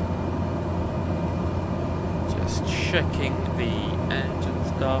 Just checking the engine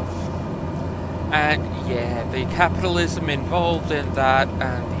stuff. And yeah, the capitalism involved in that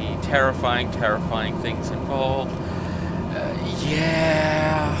and the terrifying things involved.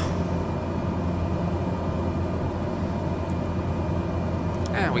 Yeah.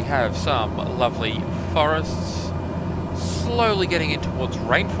 And we have some lovely forests, slowly getting in towards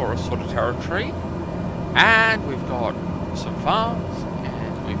rainforest sort of territory. And we've got some farms,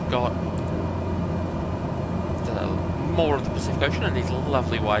 and we've got more of the Pacific Ocean and these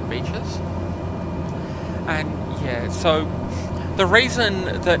lovely wide beaches. And yeah, so the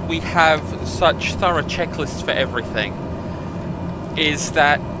reason that we have such thorough checklists for everything is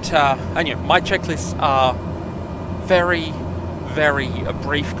that, and you know, my checklists are very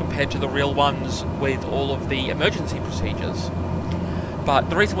brief compared to the real ones with all of the emergency procedures. But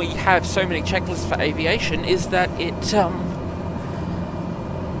the reason we have so many checklists for aviation is that it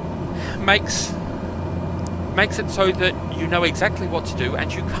makes it so that you know exactly what to do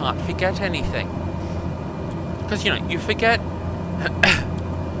and you can't forget anything. Because, you know, you forget...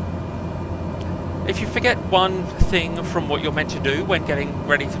 if you forget one thing from what you're meant to do when getting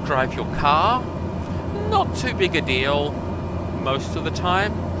ready to drive your car, not too big a deal most of the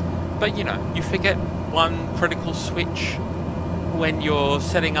time. But, you know, you forget one critical switch when you're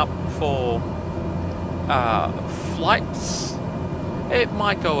setting up for flights, it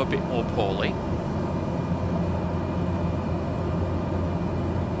might go a bit more poorly.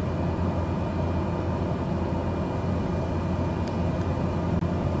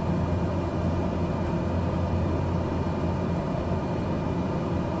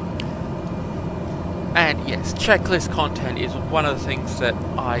 And yes, checklist content is one of the things that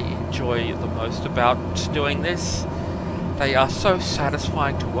I enjoy the most about doing this. They are so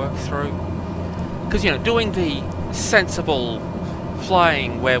satisfying to work through. Because, you know, doing the sensible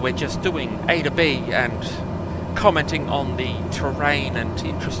flying where we're just doing A to B and commenting on the terrain and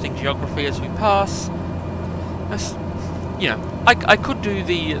interesting geography as we pass, you know, I could do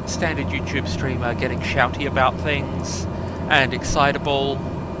the standard YouTube streamer getting shouty about things and excitable.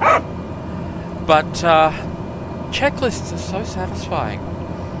 But checklists are so satisfying.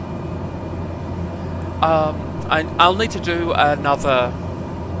 I'll need to do another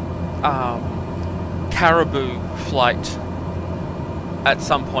caribou flight at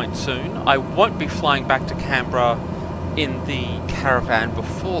some point soon. I won't be flying back to Canberra in the caravan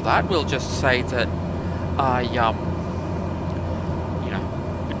before that. We'll just say that I, you know,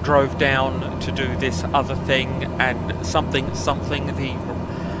 drove down to do this other thing and something. The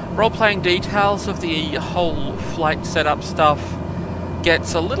role-playing details of the whole flight setup stuff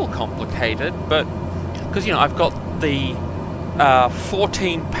gets a little complicated, but because, you know, I've got the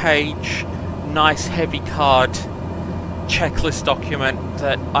 14-page nice heavy card checklist document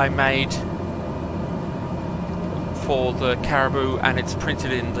that I made for the Caribou, and it's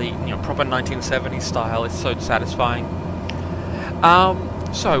printed in the proper 1970s style. It's so satisfying.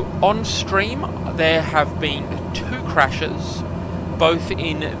 So on stream there have been 2 crashes, both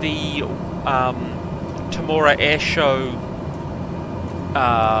in the Tamora Air Show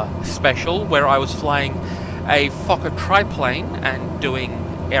special, where I was flying a Fokker triplane and doing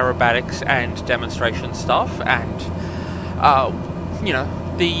aerobatics and demonstration stuff, and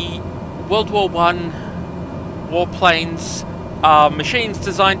the World War I warplanes are machines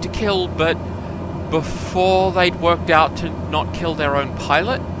designed to kill, but before they'd worked out to not kill their own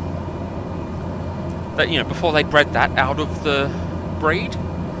pilot, that before they'd bred that out of the breed.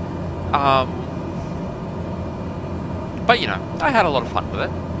 But I had a lot of fun with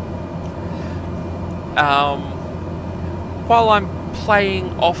it. While I'm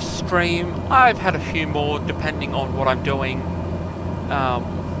playing off stream, I've had a few more depending on what I'm doing.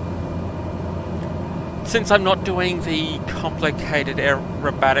 Since I'm not doing the complicated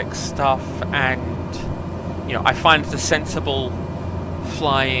aerobatic stuff, and I find the sensible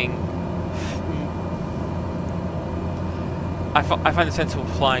flying I find the sensible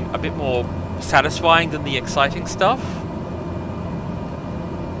flying a bit more satisfying than the exciting stuff,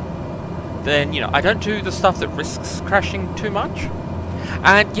 then I don't do the stuff that risks crashing too much.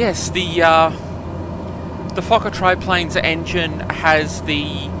 And yes, the Fokker triplane's engine has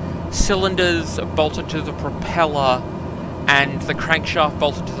the cylinders bolted to the propeller and the crankshaft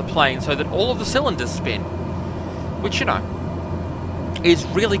bolted to the plane, so that all of the cylinders spin, which is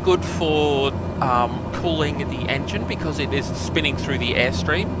really good for cooling the engine, because it is spinning through the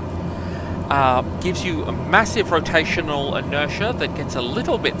airstream. Gives you a massive rotational inertia that gets a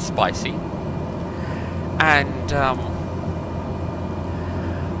little bit spicy. And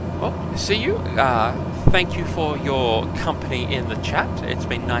well, see you. Thank you for your company in the chat. It's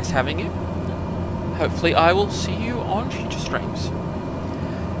been nice having you. Hopefully I will see you on future streams.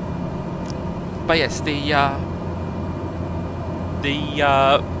 But yes, the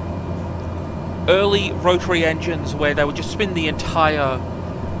early rotary engines, where they would just spin the entire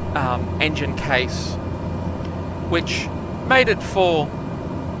engine case, which made it for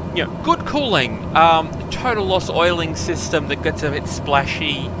good cooling, total loss oiling system that gets a bit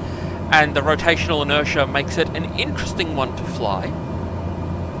splashy, and the rotational inertia makes it an interesting one to fly.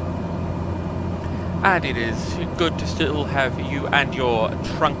 And it is good to still have you and your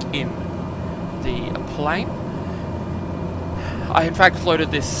trunk in the plane. I in fact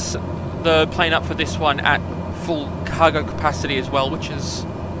loaded the plane up for this one at full cargo capacity as well, which is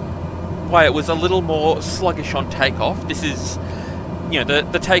why it was a little more sluggish on takeoff. This is,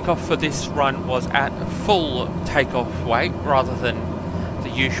 the takeoff for this run was at full takeoff weight, rather than the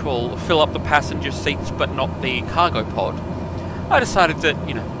usual fill up the passenger seats but not the cargo pod. I decided that,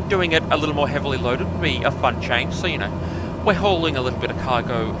 doing it a little more heavily loaded would be a fun change, so, we're hauling a little bit of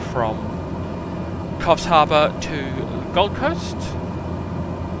cargo from Coffs Harbour to Gold Coast,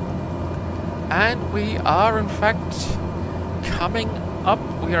 and we are in fact coming up.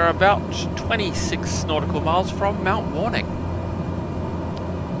 We are about 26 nautical miles from Mount Warning.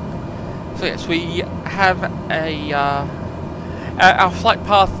 So yes, we have our flight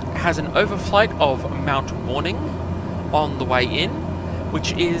path has an overflight of Mount Warning on the way in,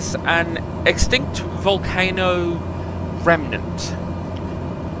 which is an extinct volcano remnant.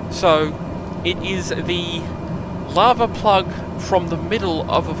 So it is the lava plug from the middle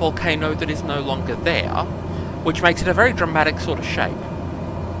of a volcano that is no longer there, which makes it a very dramatic sort of shape.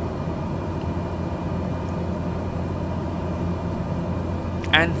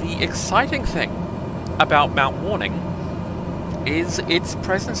 And the exciting thing about Mount Warning is its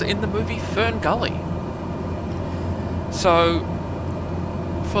presence in the movie FernGully. So,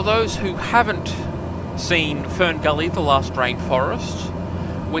 for those who haven't seen FernGully The Last Rainforest,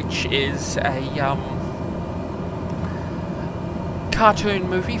 which is a cartoon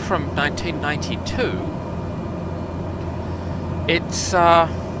movie from 1992, it's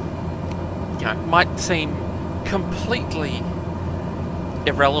might seem completely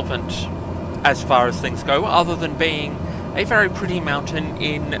irrelevant as far as things go, other than being a very pretty mountain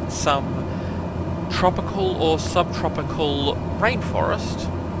in some tropical or subtropical rainforest.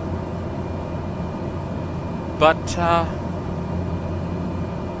 But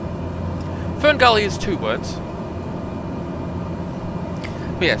FernGully is 2 words.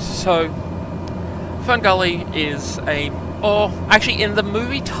 But yes, so FernGully is actually in the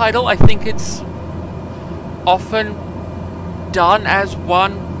movie title I think it's often done as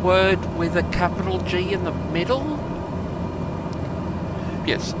 1 word with a capital G in the middle.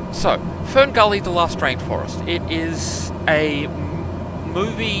 Yes, so FernGully The Last Rainforest. It is a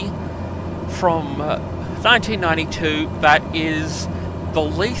movie from 1992, that is the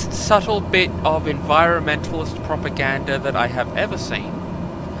least subtle bit of environmentalist propaganda that I have ever seen,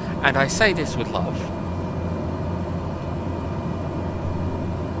 and I say this with love.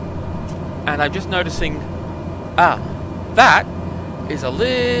 And I'm just noticing, that is a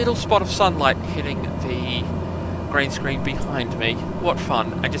little spot of sunlight hitting the green screen behind me. What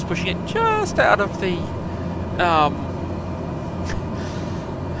fun. I'm just pushing it just out of the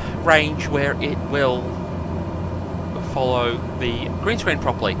range where it will follow the green screen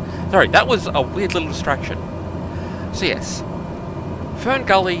properly. Sorry, that was a weird little distraction. So yes,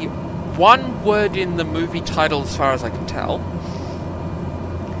 FernGully, one word in the movie title as far as I can tell.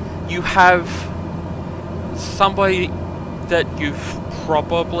 You have somebody that you've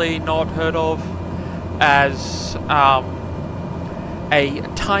probably not heard of as a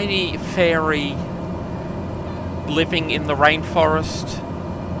tiny fairy living in the rainforest.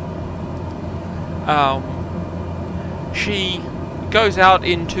 She goes out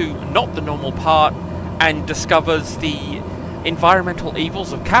into not the normal part and discovers the environmental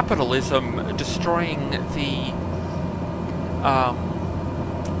evils of capitalism destroying the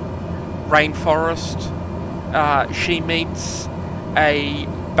rainforest. She meets a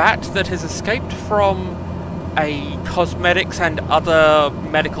bat that has escaped from a cosmetics and other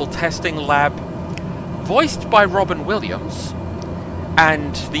medical testing lab, voiced by Robin Williams,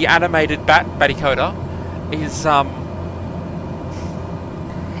 and the animated bat, Batticoda, is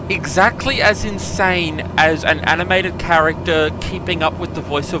exactly as insane as an animated character keeping up with the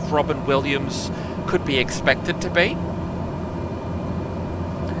voice of Robin Williams could be expected to be.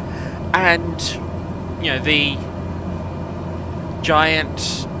 And, you know, the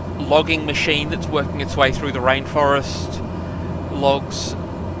giant logging machine that's working its way through the rainforest logs,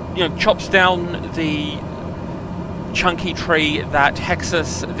 you know, chops down the chunky tree that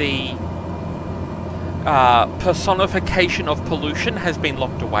Hexus, the personification of pollution, has been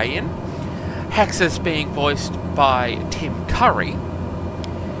locked away in. Hexus being voiced by Tim Curry.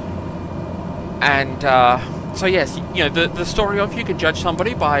 And so yes, you know, the story of you can judge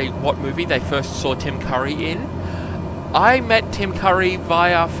somebody by what movie they first saw Tim Curry in. I met Tim Curry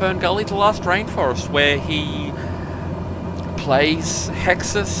via FernGully The Last Rainforest, where he plays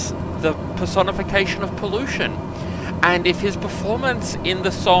Hexus, the personification of pollution. And if his performance in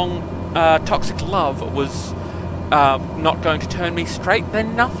the song Toxic Love was not going to turn me straight,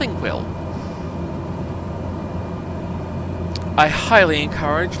 then nothing will. I highly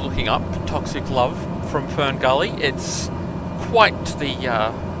encourage looking up Toxic Love from FernGully. It's quite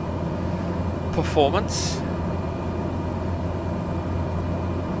the performance.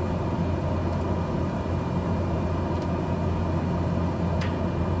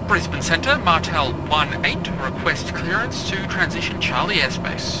 Brisbane Centre, Martel 18, request clearance to transition Charlie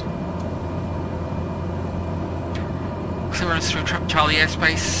airspace. Clearance through Charlie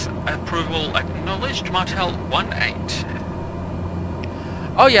airspace, approval acknowledged, Martel 18.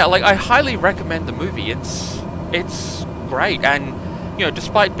 Oh yeah, like, I highly recommend the movie. It's great, and, you know,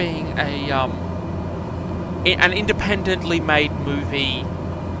 despite being an independently made movie,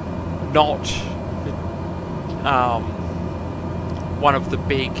 not one of the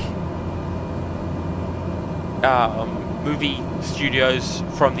big movie studios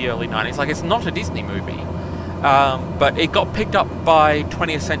from the early 90s. Like, it's not a Disney movie, but it got picked up by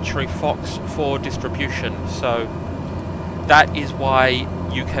 20th Century Fox for distribution, so that is why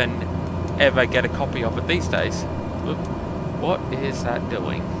you can ever get a copy of it these days. Look, what is that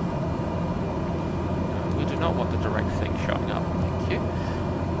doing? We do not want the direct thing showing up, thank you.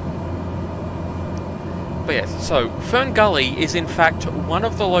 But yes, so FernGully is in fact one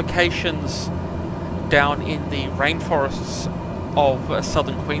of the locations down in the rainforests of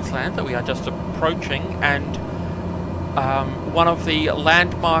southern Queensland that we are just approaching, and one of the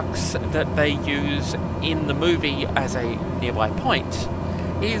landmarks that they use in the movie as a nearby point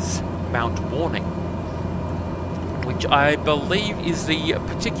is Mount Warning, which I believe is the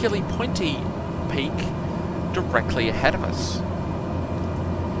particularly pointy peak directly ahead of us.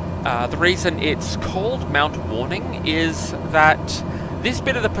 The reason it's called Mount Warning is that this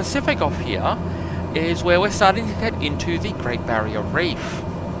bit of the Pacific off here is where we're starting to get into the Great Barrier Reef.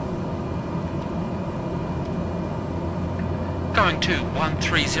 Going to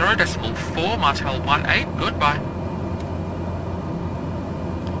 130.4, Martel 18, goodbye.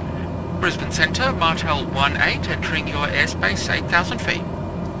 Brisbane Centre, Martel 18, entering your airspace 8,000 feet.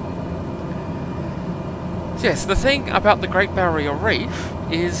 Yes, the thing about the Great Barrier Reef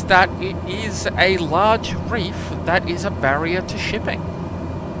is that it is a large reef that is a barrier to shipping.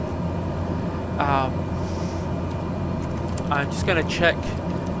 I'm just going to check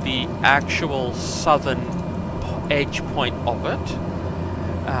the actual southern edge point of it.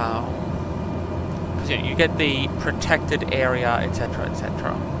 Because you get the protected area, etc.,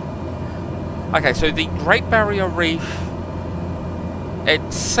 etc. Okay, so the Great Barrier Reef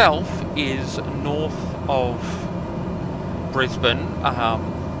itself is north of Brisbane,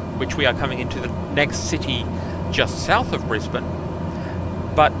 which we are coming into the next city just south of Brisbane.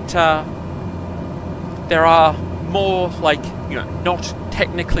 But there are more, like, not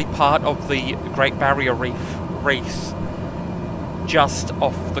technically part of the Great Barrier reefs just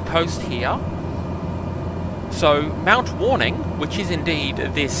off the coast here. So Mount Warning, which is indeed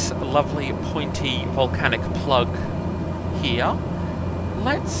this lovely pointy volcanic plug here,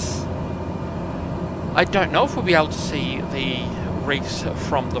 I don't know if we'll be able to see the reefs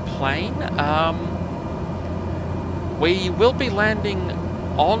from the plane. We will be landing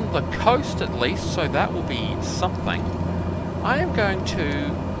on the coast at least, so that will be something. I am going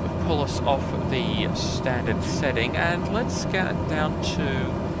to pull us off the standard setting, and let's get down to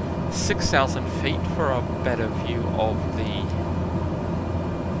 6,000 feet for a better view of the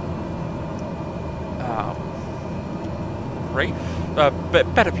reef,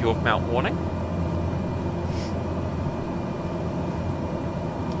 better view of Mount Warning.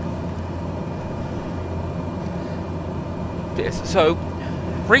 Yes, so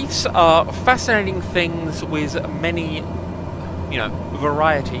reefs are fascinating things with many,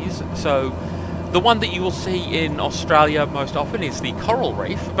 varieties. So the one that you will see in Australia most often is the coral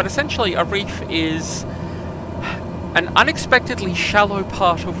reef, but essentially a reef is an unexpectedly shallow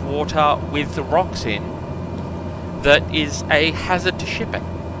part of water with rocks in that is a hazard to shipping.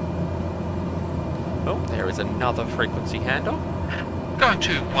 Oh, there is another frequency handoff. Going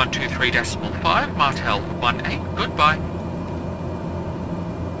to 123.5, Martel 18, goodbye.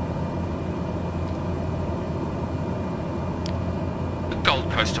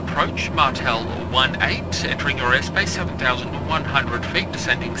 Gold Coast approach, Martel 18, entering your airspace 7,100 feet,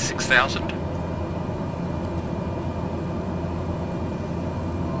 descending 6,000.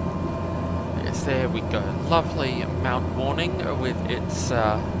 Yes, there we go. Lovely Mount Warning with its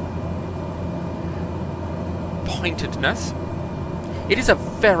pointedness. It is a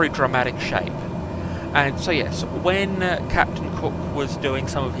very dramatic shape. And so yes, when Captain Cook was doing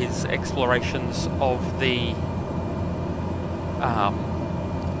some of his explorations of the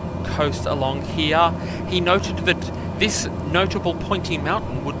coast along here, he noted that this notable pointy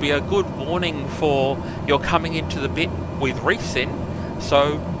mountain would be a good warning for you're coming into the bit with reefs in.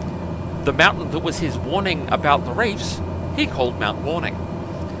 So the mountain that was his warning about the reefs, he called Mount Warning.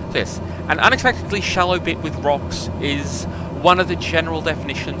 So yes, an unexpectedly shallow bit with rocks is one of the general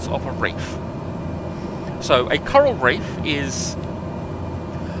definitions of a reef. So a coral reef is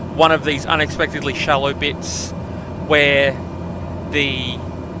one of these unexpectedly shallow bits where the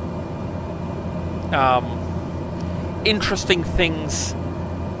interesting things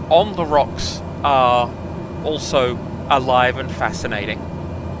on the rocks are also alive and fascinating.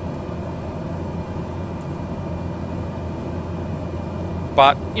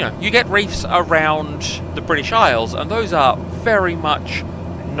 But, you get reefs around the British Isles, and those are very much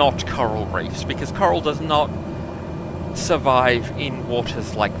not coral reefs, because coral does not survive in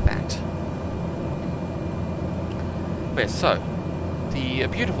waters like that. But so, the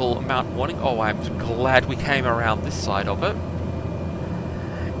beautiful Mount Warning, oh, I'm glad we came around this side of it,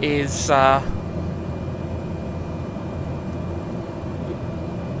 is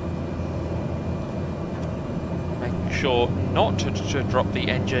making sure not to drop the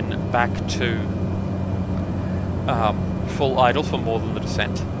engine back to full idle for more than the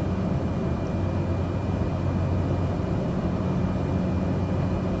descent.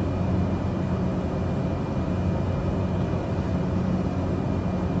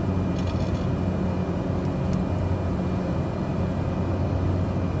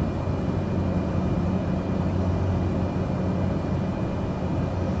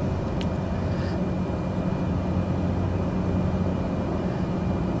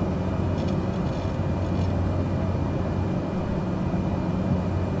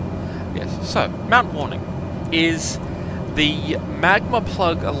 So, Mount Warning is the magma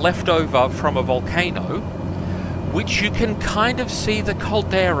plug left over from a volcano, which you can kind of see the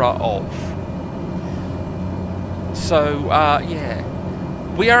caldera of. So, yeah.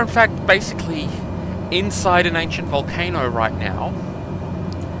 We are in fact basically inside an ancient volcano right now.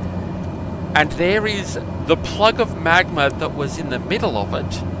 And there is the plug of magma that was in the middle of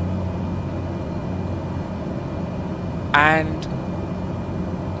it. And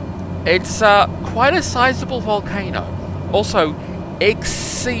it's quite a sizable volcano. Also,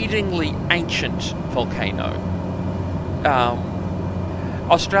 exceedingly ancient volcano.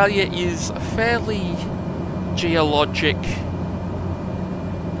 Australia is fairly geologic.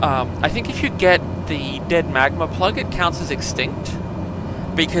 I think if you get the dead magma plug, it counts as extinct,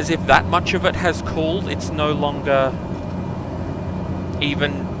 because if that much of it has cooled, it's no longer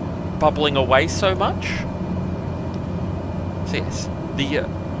even bubbling away so much. So yes, the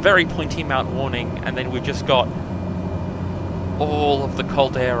very pointy Mount Warning, and then we've just got all of the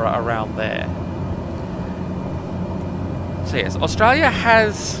caldera around there. So yes, Australia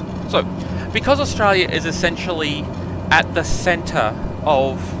has... So, because Australia is essentially at the centre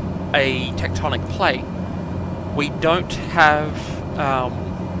of a tectonic plate, we don't have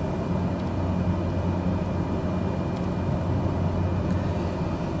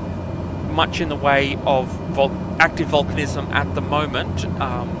much in the way of active volcanism at the moment.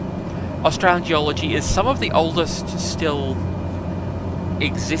 Australian geology is some of the oldest still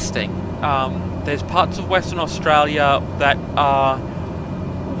existing. There's parts of Western Australia that are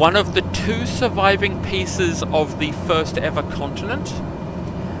one of the two surviving pieces of the first ever continent.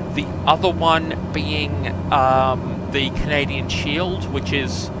 The other one being the Canadian Shield, which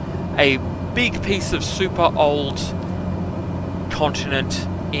is a big piece of super old continent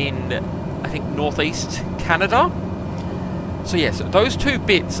in, I think, northeast Canada. So yes, those two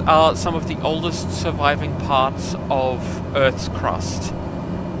bits are some of the oldest surviving parts of Earth's crust.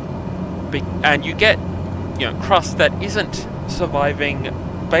 And you get, you know, crust that isn't surviving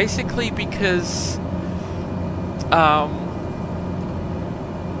basically because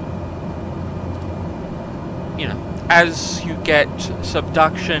you know, as you get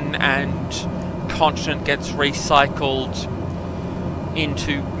subduction and continent gets recycled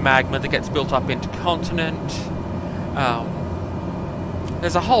into magma that gets built up into continent,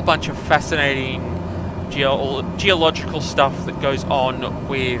 there's a whole bunch of fascinating geological stuff that goes on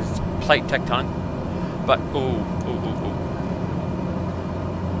with plate tectonic. But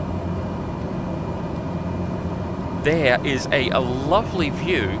there is a lovely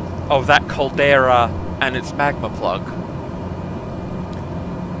view of that caldera and its magma plug,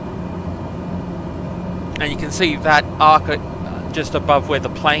 and you can see that arc just above where the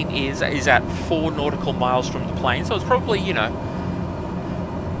plane is at 4 nautical miles from the plane, so it's probably, you know,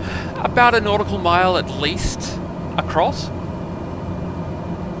 about a nautical mile at least across.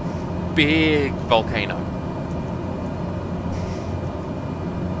 Big volcano.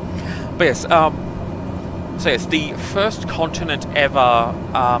 But yes, so yes, the first continent ever,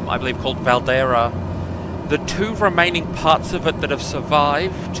 I believe called Valdera, the two remaining parts of it that have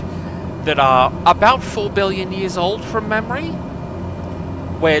survived, that are about 4 billion years old from memory,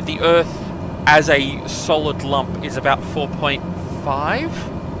 where the Earth as a solid lump is about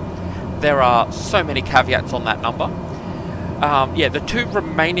 4.5. There are so many caveats on that number. Yeah, the two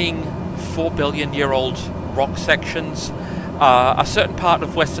remaining 4 billion year old rock sections are a certain part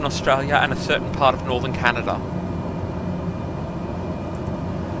of Western Australia and a certain part of northern Canada.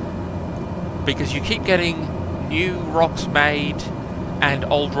 Because you keep getting new rocks made and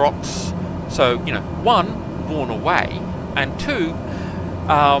old rocks, so, you know, one, worn away, and two,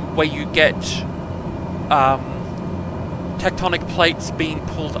 where you get tectonic plates being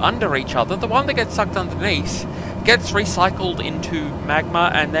pulled under each other. The one that gets sucked underneath gets recycled into magma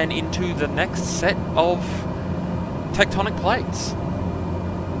and then into the next set of tectonic plates.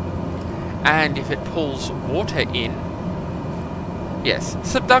 And if it pulls water in, yes,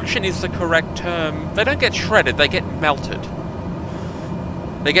 subduction is the correct term. They don't get shredded, they get melted.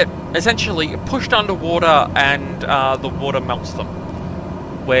 They get essentially pushed underwater and the water melts them.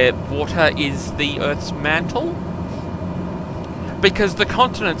 Where water is the Earth's mantle, because the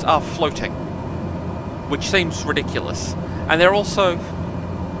continents are floating, which seems ridiculous. And they're also...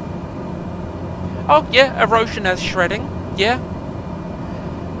 Oh, yeah, erosion as shredding, yeah.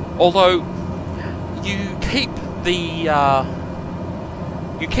 Although, you keep the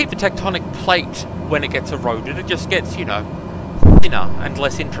tectonic plate when it gets eroded. It just gets, you know, thinner and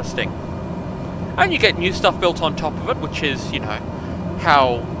less interesting. And you get new stuff built on top of it, which is, you know,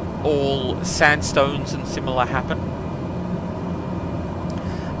 how all sandstones and similar happen.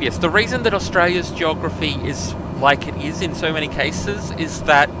 But yes, the reason that Australia's geography is like it is in so many cases is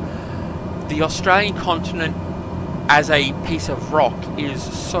that the Australian continent as a piece of rock is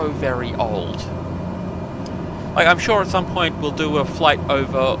so very old. Like, I'm sure at some point we'll do a flight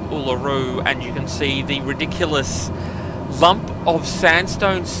over Uluru and you can see the ridiculous lump of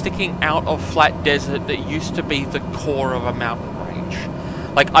sandstone sticking out of flat desert that used to be the core of a mountain range.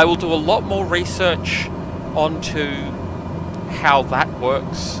 Like, I will do a lot more research onto how that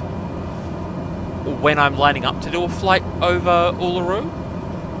works when I'm lining up to do a flight over Uluru.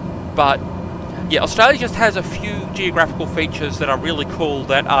 But yeah, Australia just has a few geographical features that are really cool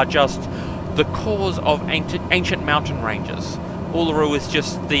that are just the cause of ancient mountain ranges. Uluru is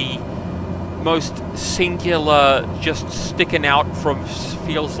just the most singular, just sticking out from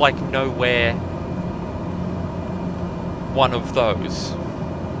feels like nowhere one of those.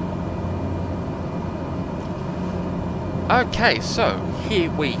 Okay, so here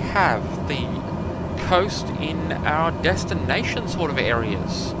we have the coast in our destination sort of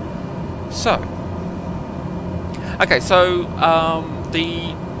areas. So, okay, so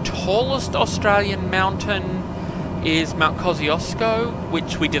the tallest Australian mountain is Mount Kosciuszko,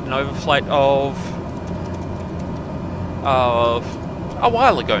 which we did an overflight of a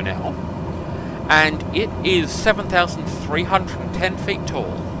while ago now, and it is 7,310 feet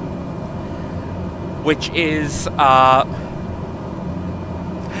tall, which is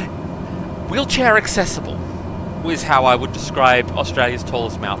wheelchair accessible, is how I would describe Australia's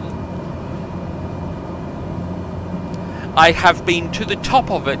tallest mountain. I have been to the top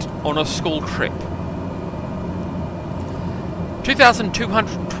of it on a school trip.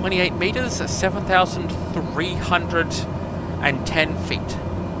 2,228 meters, 7,310 feet.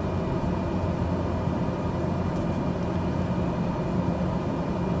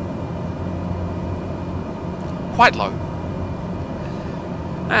 Quite low.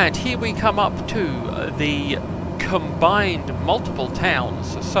 And here we come up to the combined multiple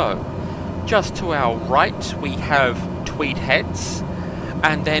towns. So, just to our right we have Tweed Heads,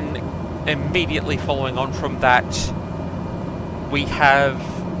 and then immediately following on from that we have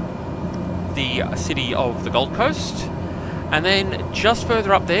the city of the Gold Coast, and then just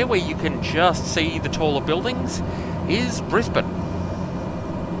further up there where you can just see the taller buildings is Brisbane.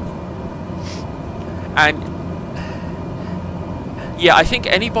 And yeah, I think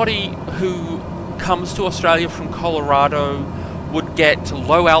anybody who comes to Australia from Colorado would get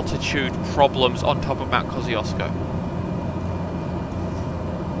low altitude problems on top of Mount Kosciuszko.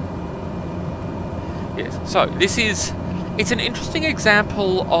 Yes, so this is, it's an interesting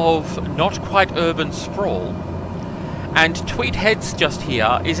example of not quite urban sprawl, and Tweed Heads just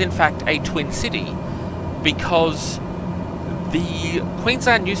here is in fact a twin city because the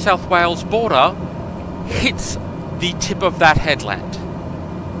Queensland-New South Wales border hits the tip of that headland.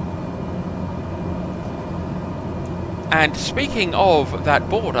 And speaking of that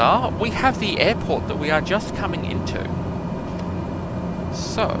border, we have the airport that we are just coming into.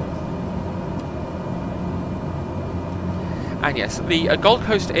 So, and yes, the Gold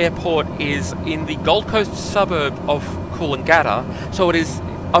Coast Airport is in the Gold Coast suburb of Coolangatta, so it is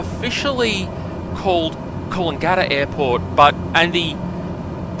officially called Coolangatta Airport, but the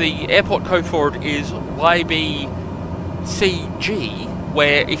airport code for it is YBCG,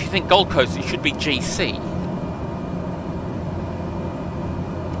 where if you think Gold Coast, it should be GC.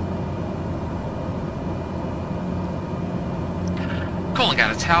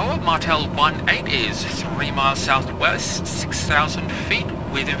 Coolangatta Tower, Martel 18 is 3 miles southwest, 6,000 feet,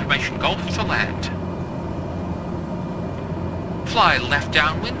 with information Golf to land. Fly left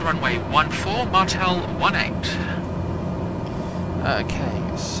downwind, runway 14, Martel 18. Okay,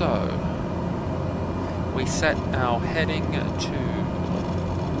 so we set our heading to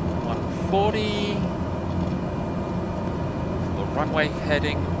 140 for the runway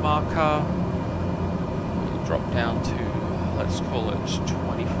heading marker. We drop down to, let's call it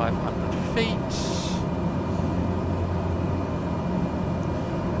 2,500 feet,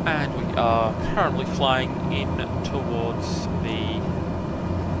 and we are currently flying in towards the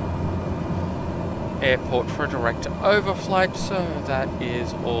airport for a direct overflight, so that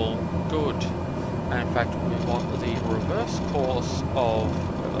is all good. And in fact, we want the reverse course of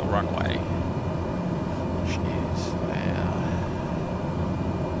the runway, which is there.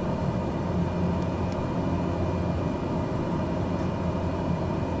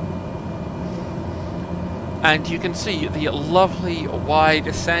 And you can see the lovely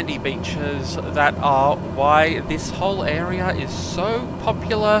wide sandy beaches that are why this whole area is so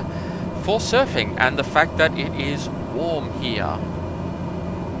popular for surfing, and the fact that it is warm here.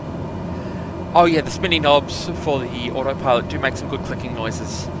 Oh yeah, the spinny knobs for the autopilot do make some good clicking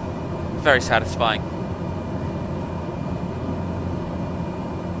noises. Very satisfying.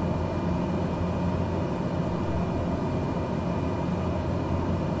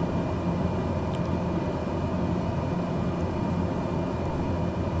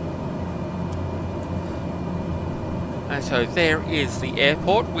 And so there is the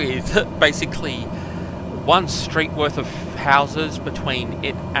airport with basically one street worth of houses between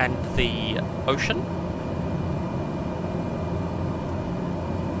it and the ocean.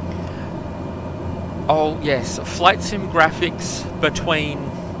 Oh yes, flight sim graphics between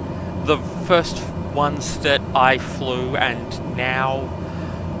the first ones that I flew and now,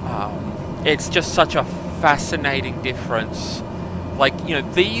 it's just such a fascinating difference. Like, you know,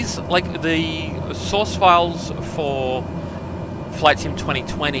 these, like the source files for Flight Sim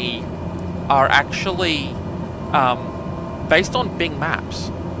 2020 are actually based on Bing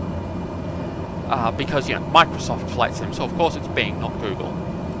Maps. Because, you know, Microsoft Flight Sim, so of course it's Bing, not Google.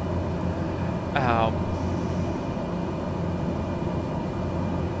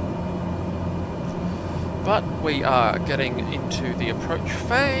 But we are getting into the approach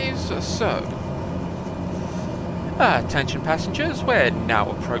phase, so... attention passengers, we're now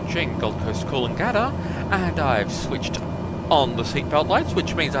approaching Gold Coast Coolangatta, and I've switched on the seatbelt lights,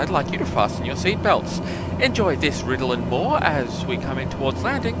 which means I'd like you to fasten your seatbelts. Enjoy this riddle and more as we come in towards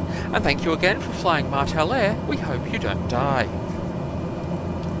landing, and thank you again for flying Martel Air. We hope you don't die.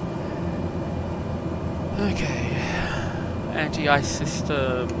 Okay, anti-ice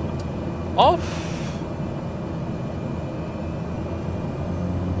system off.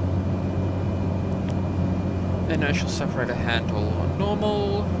 Inertial separator handle on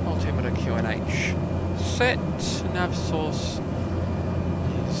normal, altimeter QNH set, nav source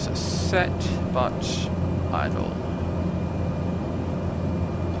is set but idle.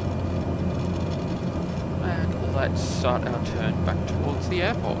 And let's start our turn back towards the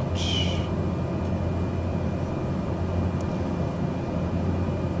airport.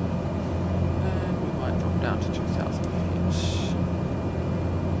 And we might drop down to 2,000 feet.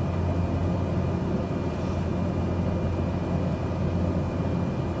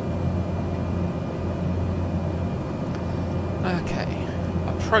 Okay,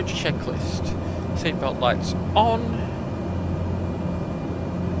 approach checklist. Seatbelt lights on.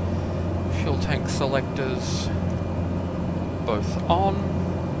 Fuel tank selectors both on.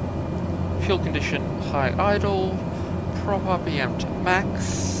 Fuel condition high idle. Prop RPM to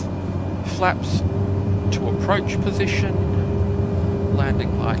max. Flaps to approach position.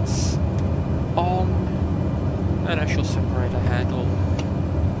 Landing lights on. Inertial separator handle.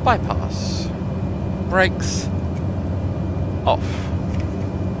 Bypass. Brakes off.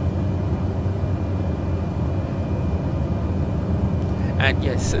 And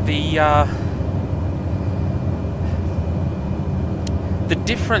yes, the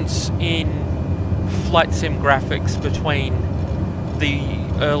difference in flight sim graphics between the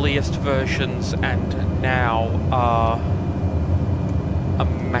earliest versions and now are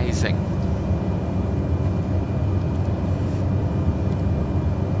amazing.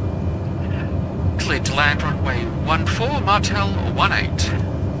 Cleared to land runway 14, Martel 18.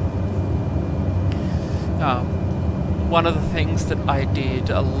 One of the things that I did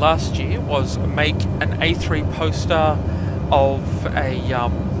last year was make an A3 poster of a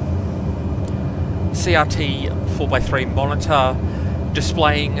CRT 4x3 monitor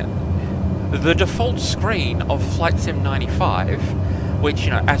displaying the default screen of Flight Sim 95, which, you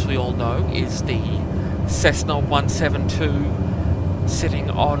know, as we all know, is the Cessna 172 sitting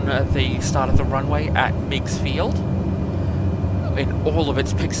on the start of the runway at Meigs Field in all of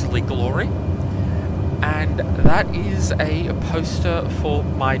its pixely glory. And that is a poster for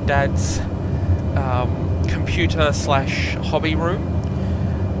my dad's computer slash hobby room,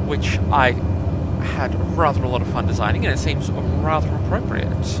 which I had rather a lot of fun designing, and it seems rather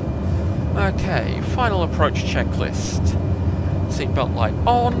appropriate. Okay, final approach checklist. Seatbelt light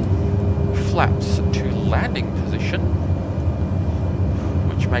on, flaps to landing position,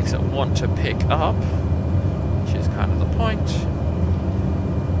 which makes it want to pick up, which is kind of the point.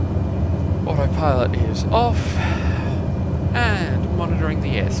 Autopilot is off, and monitoring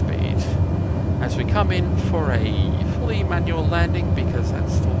the airspeed as we come in for a fully manual landing, because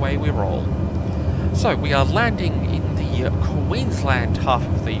that's the way we roll. So we are landing in the Queensland half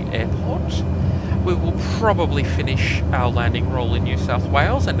of the airport. We will probably finish our landing roll in New South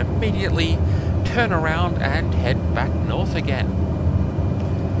Wales and immediately turn around and head back north again.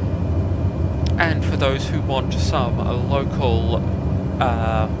 And for those who want some local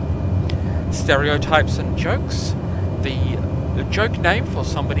stereotypes and jokes, the joke name for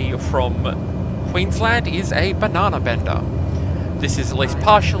somebody from Queensland is a banana bender. This is at least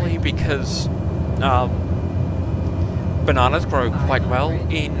partially because bananas grow quite well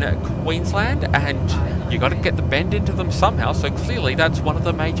in Queensland, and you got to get the bend into them somehow, so clearly that's one of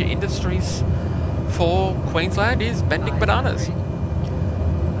the major industries for Queensland, is bending bananas.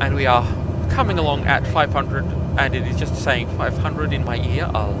 And we are coming along at 500, and it is just saying 500 in my ear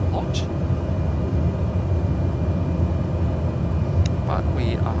a lot. But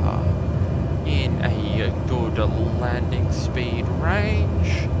we are in a good landing speed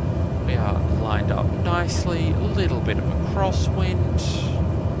range. We are lined up nicely, a little bit of a crosswind.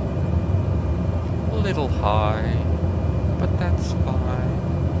 little high, but that's fine.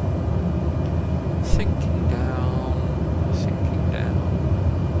 Sinking down, sinking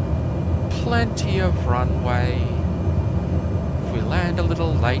down. Plenty of runway. If we land a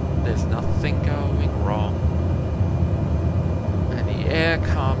little late, there's nothing going wrong. And the air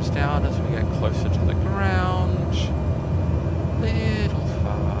calms down as we get closer to the ground. Little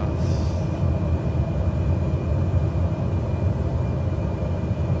fast.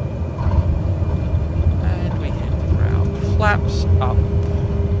 And we hit the ground. Flaps up.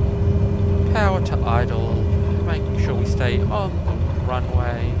 Power to idle. Making sure we stay on the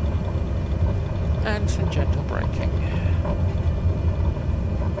runway. And some gentle braking.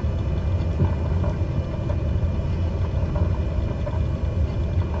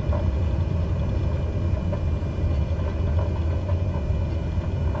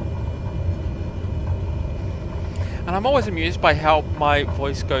 And I'm always amused by how my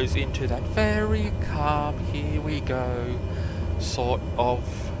voice goes into that very calm, here we go, sort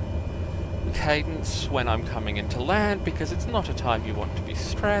of cadence when I'm coming into land, because it's not a time you want to be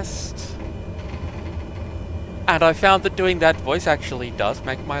stressed. And I found that doing that voice actually does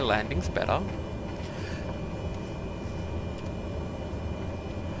make my landings better.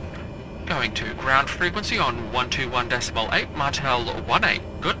 Going to ground frequency on 121.8, Martel 18.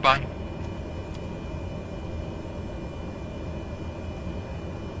 Goodbye.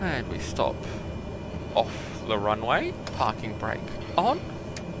 And we stop off the runway, parking brake on.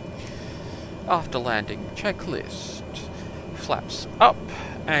 After landing, checklist. Flaps up,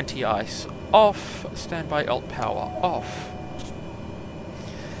 anti-ice off, standby alt power off.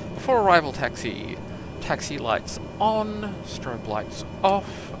 Before arrival taxi, taxi lights on, strobe lights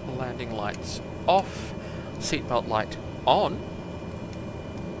off, landing lights off, seatbelt light on.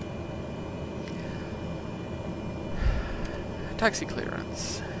 Taxi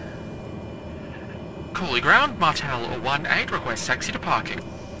clearance. Cooley ground, Martel 18, request taxi to parking.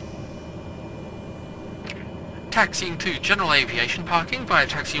 Taxiing to general aviation parking via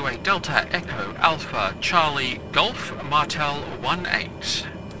taxiway Delta Echo Alpha Charlie Golf, Martel 18.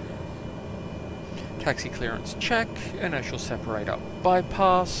 Taxi clearance check, inertial separator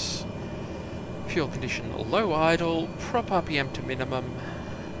bypass, fuel condition low idle, prop RPM to minimum.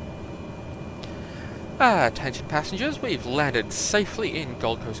 Attention passengers, we've landed safely in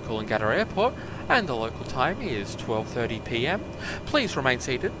Gold Coast Coolangatta Airport and the local time is 12:30 PM. Please remain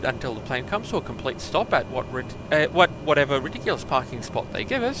seated until the plane comes to a complete stop at whatever ridiculous parking spot they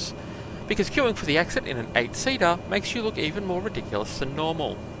give us, because queuing for the exit in an 8-seater makes you look even more ridiculous than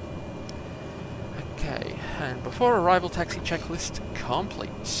normal. Okay, and before arrival taxi checklist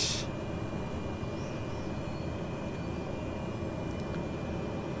complete.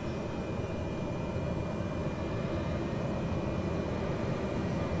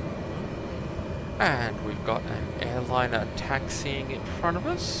 And we've got an airliner taxiing in front of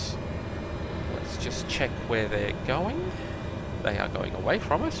us. Let's just check where they're going. They are going away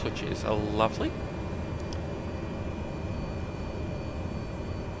from us, which is lovely.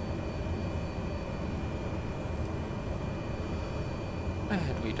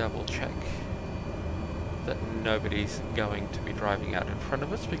 And we double check that nobody's going to be driving out in front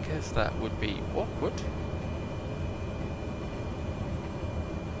of us, because that would be awkward.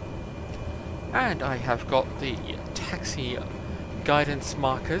 And I have got the taxi guidance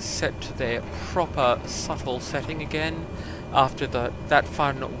markers set to their proper subtle setting again after that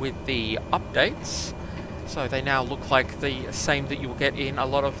fun with the updates. So they now look like the same that you will get in a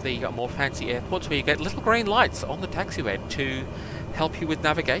lot of the more fancy airports, where you get little green lights on the taxiway to help you with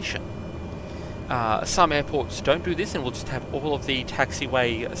navigation. Some airports don't do this and will just have all of the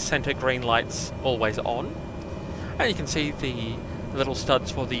taxiway centre green lights always on. And you can see the little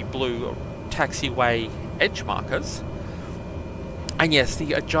studs for the blue taxiway edge markers. And yes,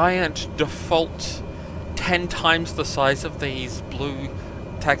 the giant default 10 times the size of these blue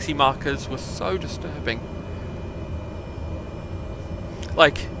taxi markers was so disturbing.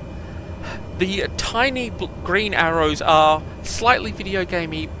 Like, the tiny green arrows are slightly video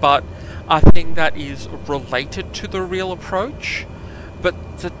gamey, but I think that is related to the real approach. But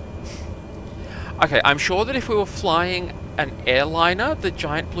okay, I'm sure that if we were flying an airliner, the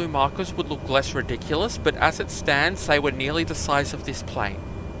giant blue markers would look less ridiculous, but as it stands, they were nearly the size of this plane.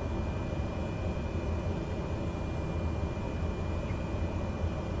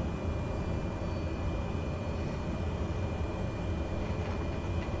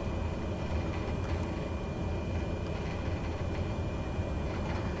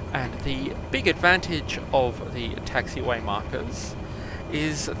 And the big advantage of the taxiway markers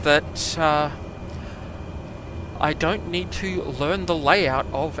is that I don't need to learn the layout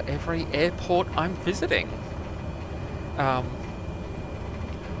of every airport I'm visiting.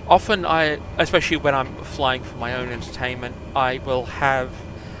 Often especially when I'm flying for my own entertainment, I will have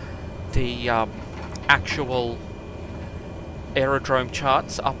the actual aerodrome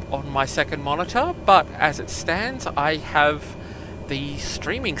charts up on my second monitor, but as it stands, I have the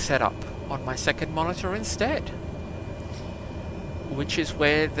streaming setup on my second monitor instead. Which is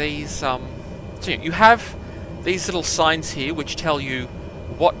where these, so you have these little signs here which tell you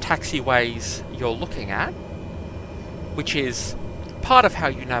what taxiways you're looking at, which is part of how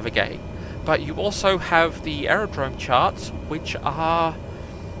you navigate, but you also have the aerodrome charts, which are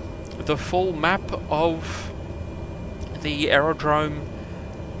the full map of the aerodrome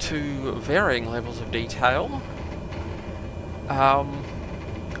to varying levels of detail.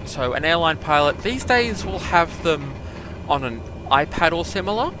 So an airline pilot these days will have them on an iPad or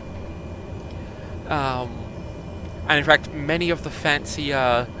similar. And in fact, many of the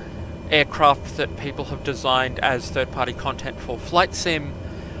fancier aircraft that people have designed as third-party content for Flight Sim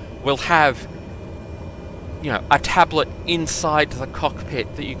will have, you know, a tablet inside the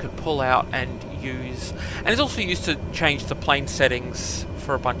cockpit that you could pull out and use. And it's also used to change the plane settings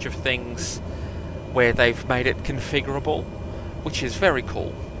for a bunch of things where they've made it configurable, which is very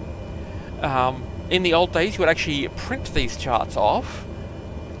cool. In the old days, you would actually print these charts off,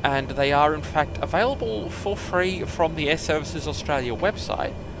 and they are in fact available for free from the Air Services Australia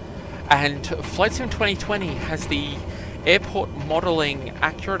website. And Flight Sim 2020 has the airport modelling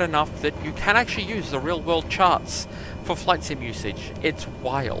accurate enough that you can actually use the real-world charts for Flight Sim usage. It's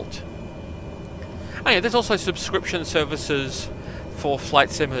wild. Anyway, there's also subscription services for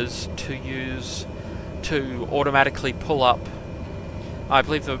Flight Simmers to use to automatically pull up. I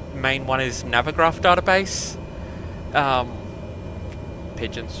believe the main one is Navigraph database.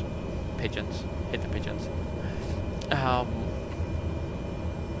 Pigeons. Pigeons. Hit the pigeons.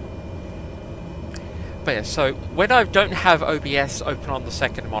 But yeah, so when I don't have OBS open on the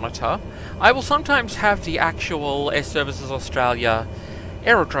second monitor, I will sometimes have the actual Air Services Australia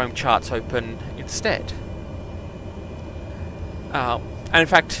aerodrome charts open instead. And in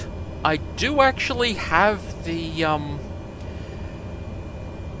fact, I do actually have the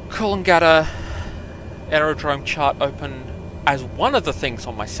Coolangatta aerodrome chart open as one of the things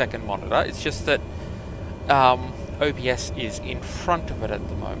on my second monitor. It's just that OBS is in front of it at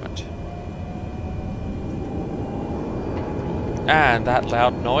the moment. And that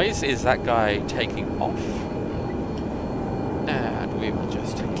loud noise is that guy taking off. And we will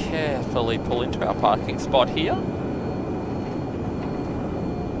just carefully pull into our parking spot here.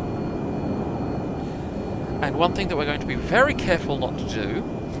 And one thing that we're going to be very careful not to do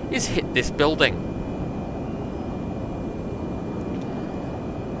is hit this building.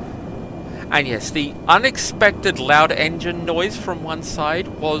 And yes, the unexpected loud engine noise from one side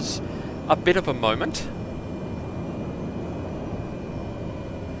was a bit of a moment.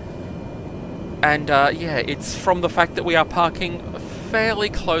 And yeah, it's from the fact that we are parking fairly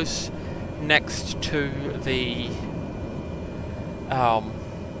close next to the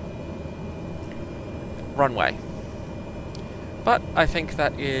runway. But I think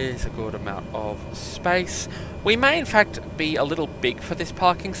that is a good amount of space. We may in fact be a little big for this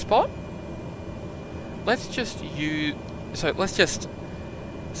parking spot. Let's just let's just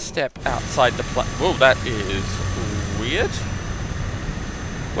step outside the whoa, that is weird.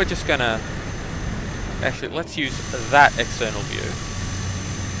 We're just gonna actually, let's use that external view.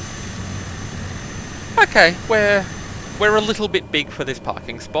 Okay, we're a little bit big for this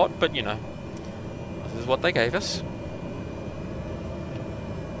parking spot, but you know, this is what they gave us.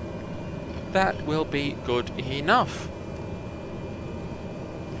 That will be good enough.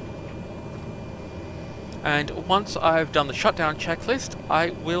 And once I've done the shutdown checklist, I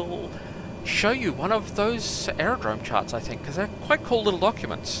will show you one of those aerodrome charts, I think, because they're quite cool little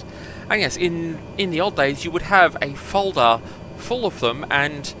documents. And yes, in the old days, you would have a folder full of them,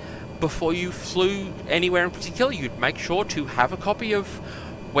 and before you flew anywhere in particular, you'd make sure to have a copy of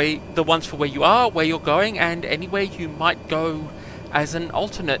the ones for where you are, where you're going, and anywhere you might go as an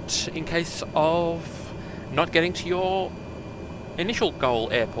alternate in case of not getting to your initial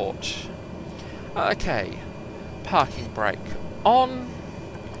goal airport. Okay, parking brake on,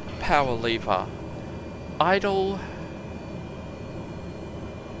 power lever idle,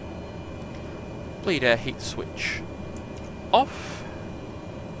 bleed air heat switch off,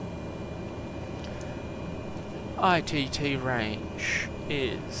 ITT range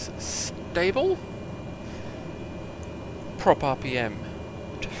is stable, prop RPM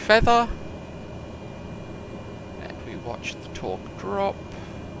to feather, and we watch the torque drop.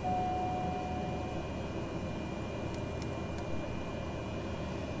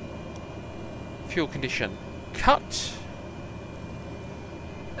 Fuel condition cut.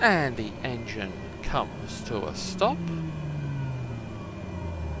 And the engine comes to a stop.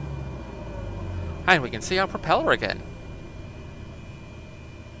 And we can see our propeller again.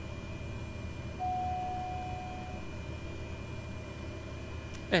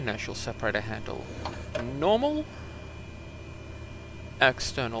 Inertial separator handle normal.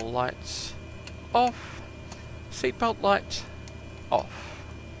 External lights off. Seatbelt light off.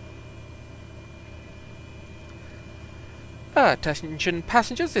 Attention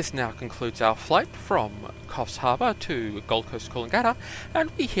passengers, this now concludes our flight from Coffs Harbour to Gold Coast Coolangatta, and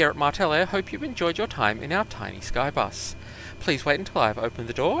we here at Martel Air hope you've enjoyed your time in our tiny sky bus. Please wait until I have opened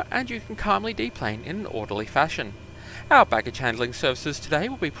the door and you can calmly deplane in an orderly fashion. Our baggage handling services today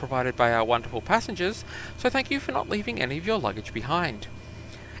will be provided by our wonderful passengers, so thank you for not leaving any of your luggage behind.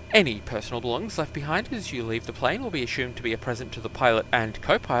 Any personal belongings left behind as you leave the plane will be assumed to be a present to the pilot and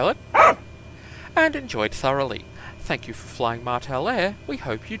co-pilot, and enjoyed thoroughly. Thank you for flying Martel Air. We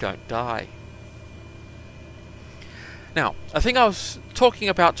hope you don't die. Now, a thing I was talking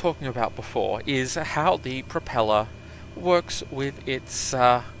about before is how the propeller works with its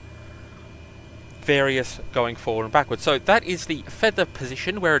various going forward and backwards. So that is the feather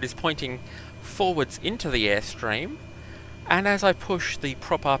position where it is pointing forwards into the airstream, and as I push the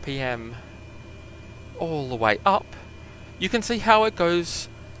prop RPM all the way up, you can see how it goes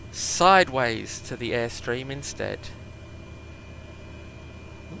sideways to the airstream instead.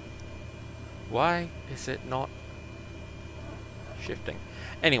 Why is it not shifting?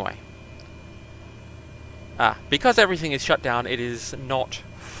 Anyway. Because everything is shut down, it is not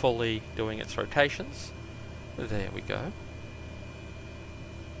fully doing its rotations. There we go.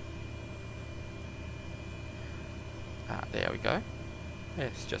 There we go.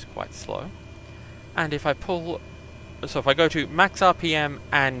 It's just quite slow. And if I pull... So if I go to max RPM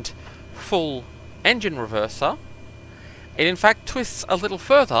and full engine reverser, it in fact twists a little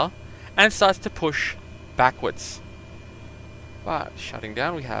further and starts to push backwards. But shutting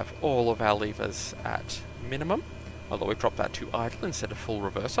down, we have all of our levers at minimum, although we dropped that to idle instead of full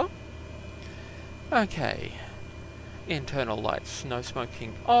reverser. Okay. Internal lights, no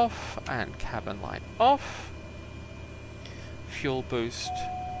smoking off, and cabin light off. Fuel boost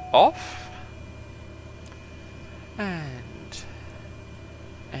off. And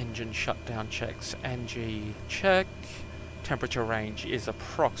engine shutdown checks, NG check. Temperature range is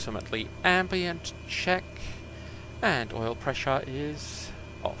approximately ambient, check. And oil pressure is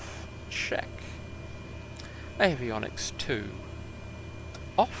off, check. Avionics 2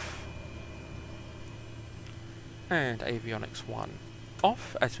 off. And avionics 1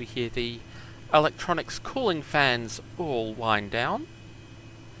 off as we hear the electronics cooling fans all wind down.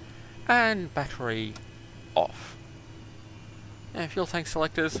 And battery off. And fuel tank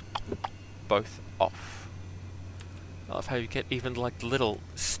selectors, both off. I love how you get even like little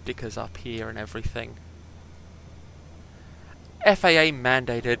stickers up here and everything. FAA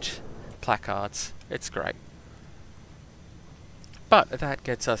mandated placards. It's great. But that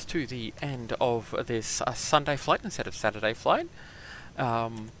gets us to the end of this Sunday flight instead of Saturday flight.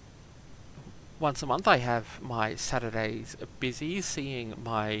 Once a month I have my Saturdays busy seeing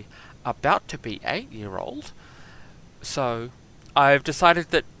my about-to-be 8-year-old. So I've decided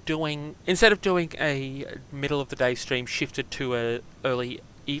that instead of doing a middle-of-the-day stream shifted to a early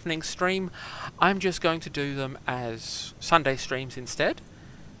evening stream, I'm just going to do them as Sunday streams instead,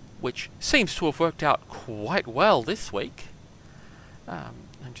 which seems to have worked out quite well this week.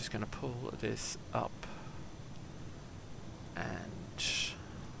 I'm just going to pull this up and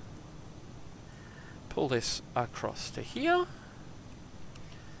pull this across to here.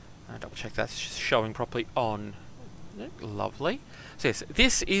 Double check that's showing properly on. Lovely. So yes,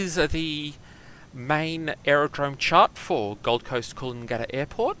 this is the main aerodrome chart for Gold Coast Coolangatta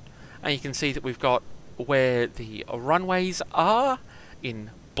Airport, and you can see that we've got where the runways are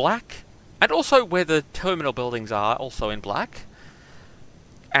in black, and also where the terminal buildings are also in black.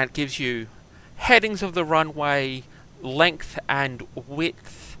 And it gives you headings of the runway, length and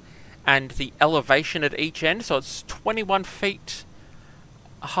width, and the elevation at each end. So it's 21 feet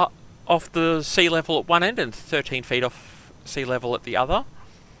off the sea level at one end and 13 feet off sea level at the other.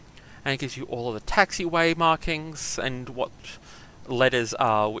 And it gives you all of the taxiway markings and what letters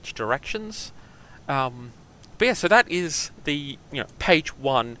are which directions. But yeah, so that is the page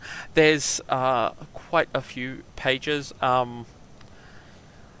 1. There's quite a few pages.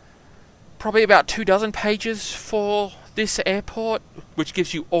 Probably about 24 pages for this airport, which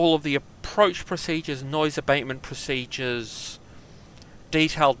gives you all of the approach procedures, noise abatement procedures,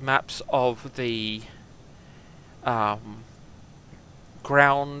 detailed maps of the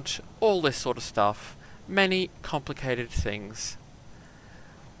ground, all this sort of stuff. Many complicated things.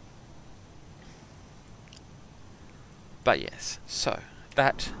 But yes, so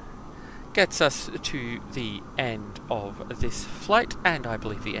that gets us to the end of this flight, and I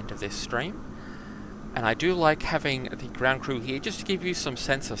believe the end of this stream. And I do like having the ground crew here just to give you some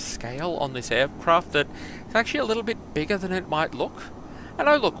sense of scale on this aircraft that is actually a little bit bigger than it might look. And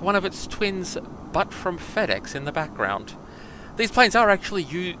oh look, one of its twins, but from FedEx in the background. These planes are actually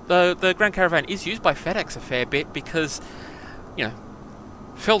the Grand Caravan is used by FedEx a fair bit because, you know,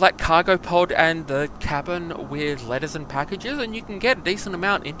 fill that cargo pod and the cabin with letters and packages and you can get a decent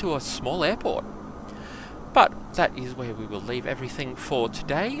amount into a small airport. But that is where we will leave everything for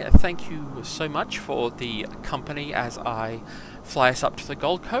today. Thank you so much for the company as I fly us up to the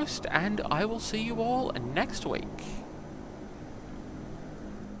Gold Coast, and I will see you all next week.